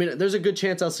 Yeah. I mean, there's a good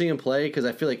chance I'll see him play because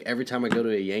I feel like every time I go to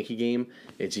a Yankee game,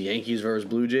 it's Yankees versus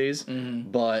Blue Jays.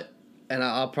 Mm-hmm. And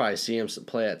I'll probably see him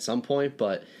play at some point,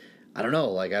 but I don't know.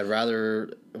 Like, I'd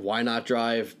rather, why not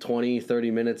drive 20,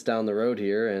 30 minutes down the road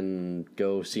here and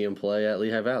go see him play at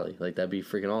Lehigh Valley? Like, that'd be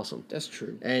freaking awesome. That's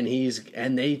true. And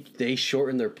they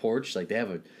shorten their porch. Like,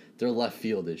 their left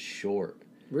field is short.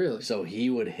 Really? So he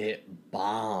would hit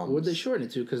bombs. What would they shorten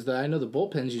it to? Because I know the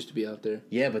bullpens used to be out there.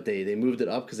 Yeah, but they moved it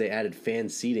up because they added fan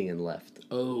seating in left.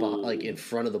 Oh. Like in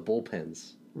front of the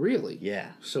bullpens. Really?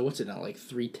 Yeah. So what's it now, like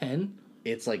 310?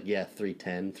 It's like,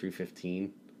 310,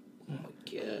 315. Oh, my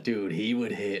God. Dude, he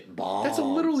would hit bombs. That's a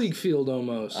Little League field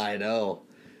almost. I know.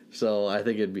 So I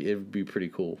think it'd be pretty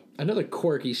cool. Another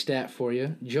quirky stat for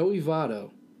you. Joey Votto.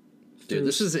 Dude,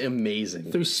 this is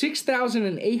amazing. Through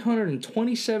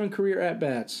 6,827 career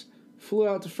at-bats, flew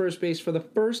out to first base for the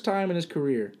first time in his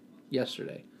career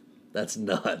yesterday. That's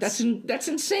nuts. That's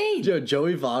insane.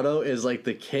 Joey Votto is like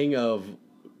the king of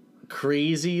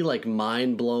crazy, like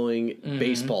mind-blowing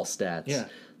baseball stats. Yeah.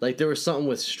 Like there was something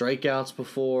with strikeouts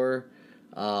before,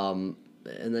 and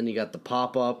then you got the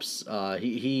pop-ups.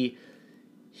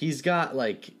 He's got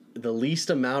like the least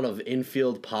amount of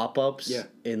infield pop-ups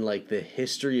in like the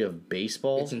history of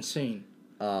baseball. It's insane.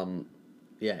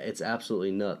 Yeah, it's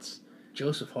absolutely nuts.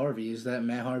 Joseph Harvey, is that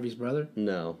Matt Harvey's brother?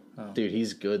 No. Dude,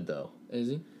 he's good though. Is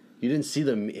he? You didn't see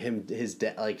his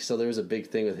dad, like, so there was a big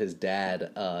thing with his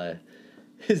dad.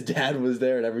 His dad was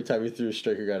there, and every time he threw a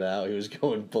striker got out, he was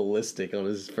going ballistic on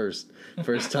his first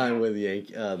time with the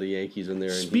Yankees when they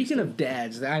were in Speaking Houston. of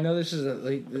dads, I know this is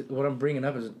what I'm bringing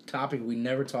up is a topic we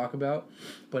never talk about,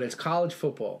 but it's college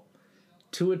football.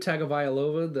 Tua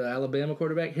Tagovailoa, the Alabama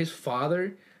quarterback, his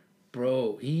father,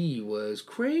 bro, he was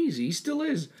crazy. He still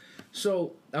is.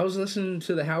 So I was listening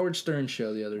to the Howard Stern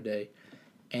show the other day,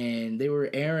 and they were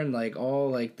airing like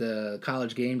all like the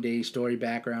college game day story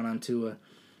background on Tua.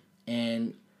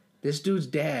 And this dude's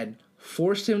dad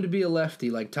forced him to be a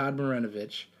lefty like Todd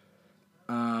Marinovich.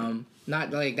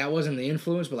 Not like that wasn't the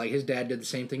influence, but like his dad did the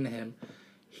same thing to him.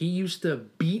 He used to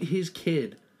beat his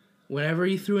kid whenever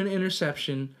he threw an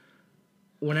interception,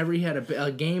 whenever he had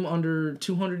a game under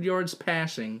 200 yards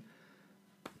passing,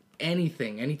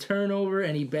 anything, any turnover,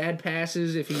 any bad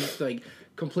passes, if he like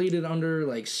completed under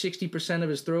like 60% of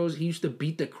his throws, he used to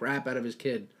beat the crap out of his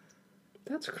kid.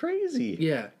 That's crazy.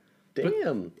 Yeah.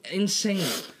 Damn. Insane.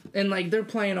 And like they're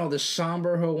playing all this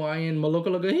somber Hawaiian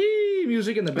Malokalaka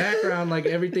music in the background like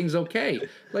everything's okay.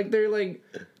 Like they're like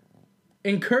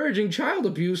encouraging child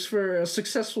abuse for a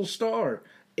successful star.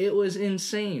 It was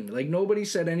insane. Like nobody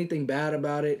said anything bad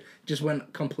about it. Just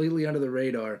went completely under the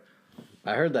radar.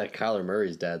 I heard that Kyler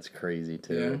Murray's dad's crazy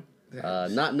too. Yeah.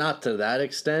 Not to that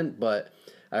extent, but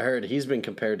I heard he's been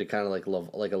compared to kind of like a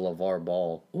LeVar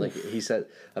Ball. Oof. Like he said,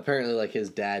 apparently like his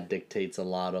dad dictates a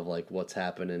lot of like what's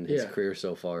happened in his career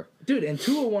so far. Dude, and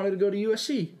Tua wanted to go to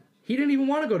USC. He didn't even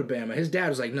want to go to Bama. His dad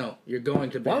was like, "No, you're going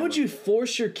to Bama." Why would you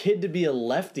force your kid to be a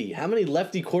lefty? How many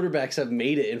lefty quarterbacks have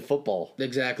made it in football?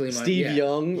 Exactly. Steve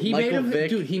Young, Michael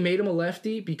Vick. Dude, he made him a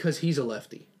lefty because he's a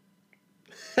lefty.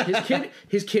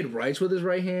 His kid writes with his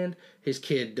right hand. His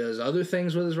kid does other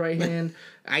things with his right hand.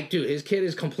 His kid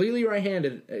is completely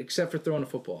right-handed except for throwing a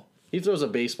football. He throws a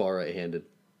baseball right-handed,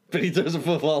 but he throws a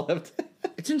football left.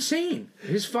 It's insane.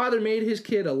 His father made his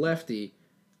kid a lefty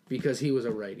because he was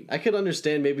a righty. I could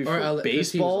understand maybe for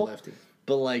baseball,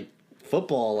 but like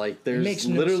football, like there's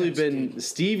literally been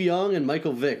Steve Young and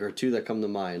Michael Vick are two that come to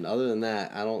mind. Other than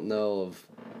that, I don't know of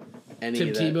any. Tim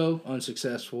Tebow,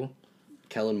 unsuccessful.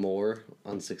 Kellen Moore,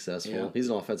 unsuccessful. Yeah. He's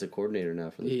an offensive coordinator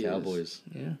now for the Cowboys.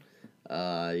 Yeah.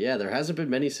 There hasn't been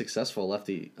many successful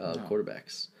lefty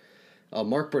quarterbacks.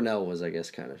 Mark Brunell was, I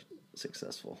guess, kind of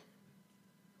successful.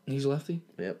 He's lefty?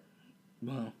 Yep.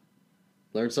 Wow.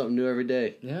 Learn something new every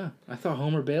day. Yeah. I thought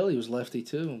Homer Bailey was lefty,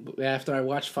 too. But after I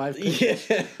watched 5 pitches.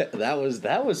 Yeah. That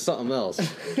was something else.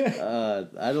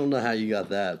 I don't know how you got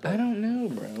that. But, I don't know,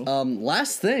 bro.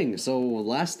 Last thing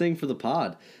for the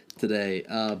pod today.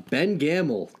 Ben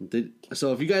Gamble.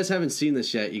 So if you guys haven't seen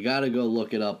this yet, you got to go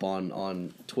look it up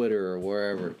on Twitter or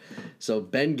wherever. So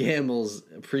Ben Gamble's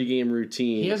pregame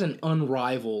routine. He has an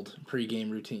unrivaled pregame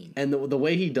routine. And the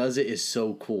way he does it is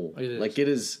so cool. It is. Like it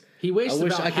is. He wastes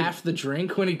about half the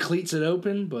drink when he cleats it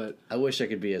open, but... I wish I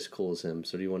could be as cool as him.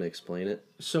 So do you want to explain it?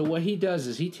 So what he does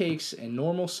is he takes a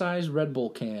normal-sized Red Bull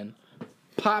can,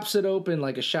 pops it open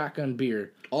like a shotgun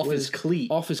beer. Off his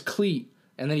cleat. Off his cleat,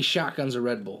 and then he shotguns a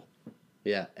Red Bull.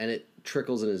 Yeah, and it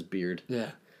trickles in his beard.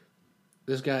 Yeah.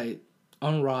 This guy,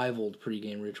 unrivaled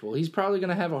pregame ritual. He's probably going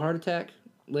to have a heart attack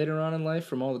later on in life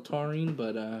from all the taurine,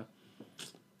 but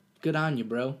good on you,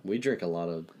 bro. We drink a lot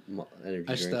of energy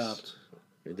I drinks. stopped.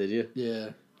 Did you? Yeah.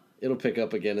 It'll pick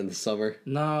up again in the summer.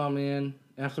 No, man.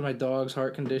 After my dog's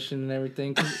heart condition and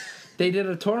everything. 'Cause they did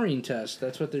a taurine test.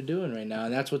 That's what they're doing right now,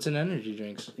 and that's what's in energy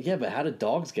drinks. Yeah, but how do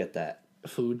dogs get that?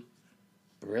 Food.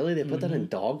 Really? They put that in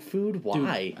dog food?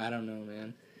 Why? Dude, I don't know,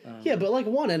 man. Yeah, but like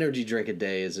one energy drink a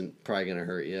day isn't probably going to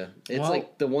hurt you. It's Well,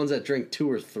 like the ones that drink 2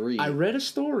 or 3. I read a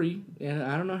story, and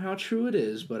I don't know how true it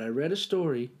is, but I read a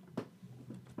story.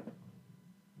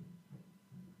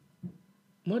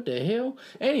 What the hell?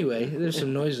 Anyway, there's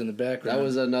some noise in the background. That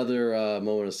was another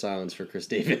moment of silence for Chris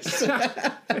Davis.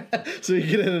 So you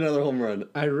get in another home run.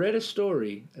 I read a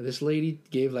story. This lady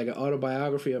gave like an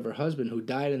autobiography of her husband who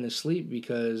died in his sleep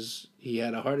because he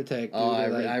had a heart attack. Oh,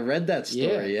 I read that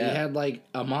story, yeah. He had like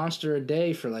a monster a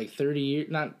day for like 30 years.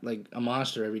 Not like a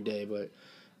monster every day, but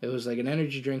it was like an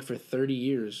energy drink for 30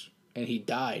 years, and he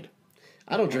died.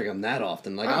 I don't drink them that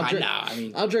often. Like I'll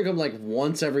drink them like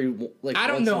once every like. I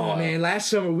don't know, man. Last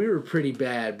summer we were pretty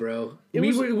bad, bro.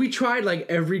 We tried like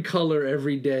every color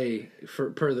every day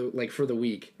for the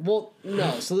week. Well,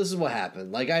 no. So this is what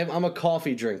happened. Like I'm a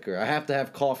coffee drinker. I have to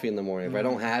have coffee in the morning. If I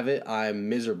don't have it, I'm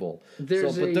miserable.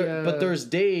 But there's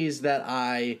days that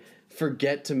I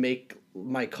forget to make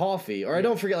my coffee, or I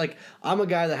don't forget. Like I'm a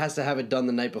guy that has to have it done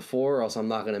the night before, or else I'm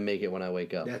not gonna make it when I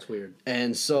wake up. That's weird.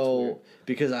 And so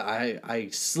because I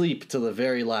sleep till the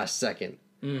very last second.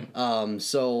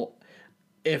 So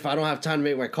if I don't have time to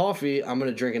make my coffee, I'm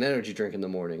gonna drink an energy drink in the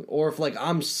morning. Or if like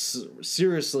I'm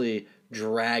seriously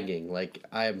dragging, like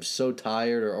I am so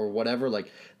tired or whatever.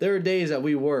 Like there are days that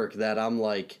we work that I'm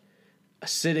like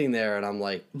sitting there and I'm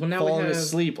like falling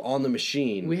asleep on the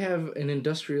machine. We have an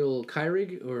industrial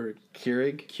Keurig or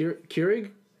Keurig.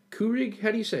 Keurig. How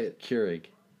do you say it? Keurig.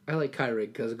 I like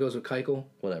Keurig because it goes with Keuchel.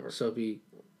 Whatever. So it'd be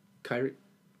Keurig.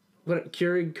 What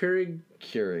Keurig?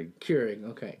 Keurig.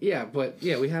 Okay. Yeah, but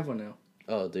yeah, we have one now.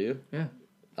 Oh, do you? Yeah.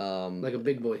 Like a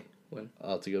big boy one.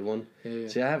 Oh, it's a good one. Yeah.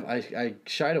 See, I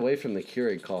shied away from the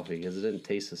Keurig coffee because it didn't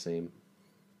taste the same.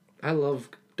 I love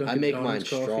Dunkin' I make Donuts mine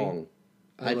coffee. strong.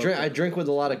 I drink with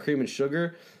a lot of cream and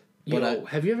sugar. But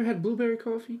have you ever had blueberry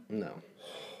coffee? No.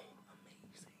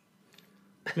 Amazing.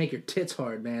 Make your tits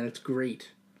hard, man. It's great.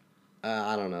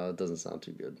 I don't know. It doesn't sound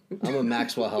too good. I'm a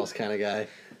Maxwell House kind of guy.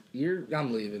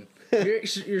 I'm leaving.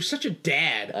 You're such a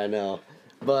dad. I know.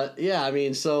 But yeah, I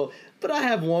mean, but I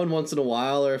have one once in a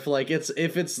while, or if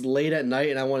it's late at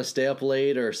night and I want to stay up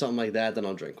late or something like that, then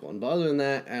I'll drink one. But other than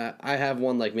that, I have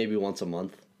one like maybe once a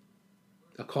month.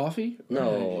 A coffee?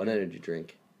 No, an energy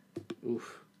drink.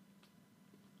 Oof.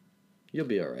 You'll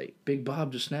be all right. Big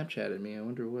Bob just Snapchatted me. I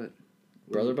wonder what.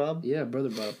 Brother Bob? Yeah, Brother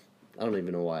Bob. I don't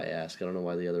even know why I asked. I don't know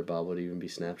why the other Bob would even be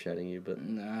Snapchatting you, but...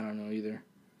 No, I don't know either.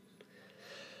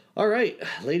 All right,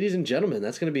 ladies and gentlemen,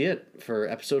 that's going to be it for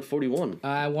episode 41.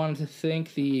 I wanted to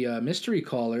thank the mystery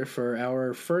caller for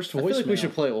our first voicemail. I feel like we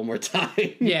should play it one more time.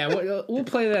 Yeah, we'll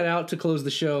play that out to close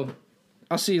the show.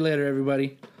 I'll see you later,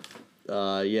 everybody.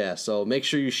 Yeah, so make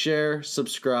sure you share,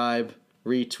 subscribe,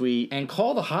 retweet. And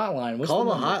call the hotline. Call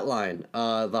the hotline.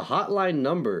 The hotline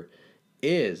number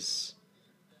is...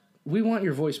 We want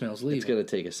your voicemails. Leave It's going to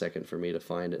take a second for me to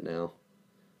find it now.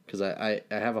 Because I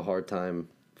have a hard time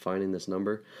finding this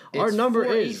number. Our number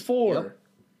is...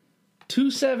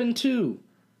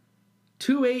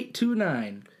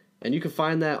 272-2829. And you can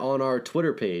find that on our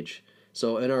Twitter page.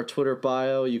 So in our Twitter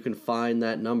bio, you can find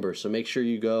that number. So make sure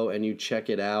you go and you check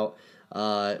it out.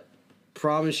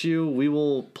 Promise you, we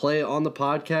will play it on the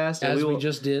podcast. As we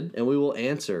just did. And we will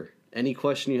answer any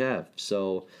question you have.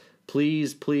 So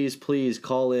please, please, please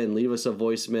call in. Leave us a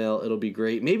voicemail. It'll be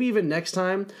great. Maybe even next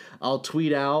time I'll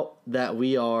tweet out that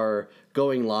we are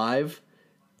going live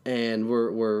and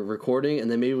we're recording.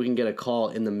 And then maybe we can get a call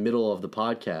in the middle of the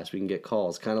podcast. We can get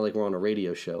calls. Kind of like we're on a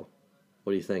radio show.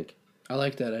 What do you think? I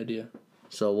like that idea.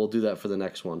 So we'll do that for the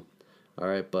next one. All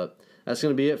right, but that's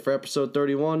going to be it for episode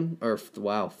 31, or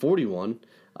 41.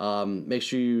 Make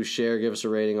sure you share, give us a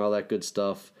rating, all that good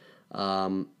stuff.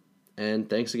 And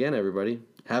thanks again, everybody.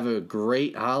 Have a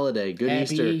great holiday. Good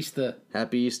Easter.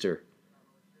 Happy Easter.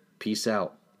 Peace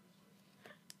out.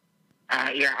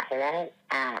 Yeah, hello?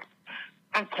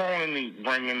 I'm calling the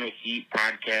Bringing the Heat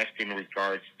podcast in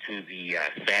regards to the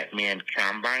Fat Man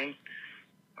Combine.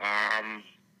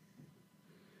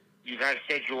 You guys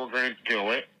said you were going to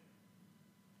do it,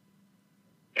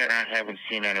 and I haven't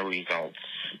seen any results.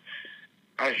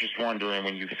 I was just wondering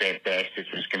when you fat bastards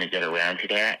was going to get around to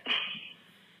that.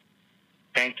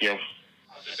 Thank you.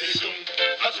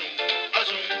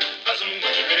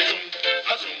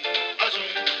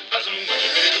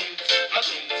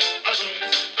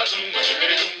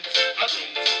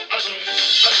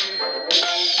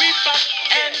 We bop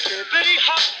and hippity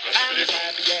hop and as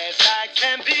happy as I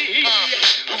can be.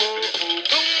 Whoa, boom,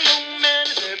 boom, and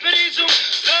hippity zoom.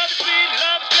 Love is sweet,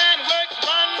 love is grand, works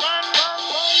one.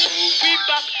 We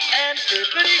bop and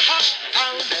hippity hop.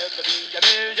 I'll never be a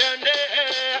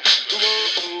millionaire.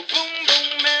 Whoa, boom,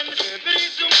 boom, and hippity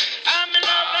zoom. I'm in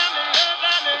love, I'm in love,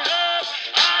 I'm in love.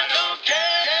 I don't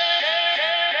care.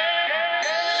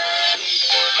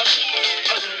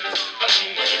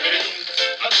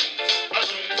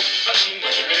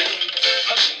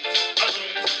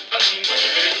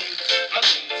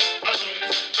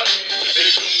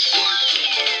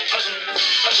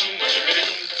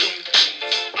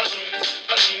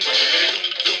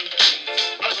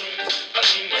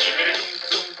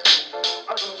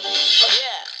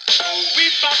 We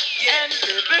bop and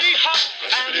hippity hop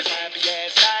and as happy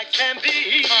as I can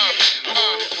be.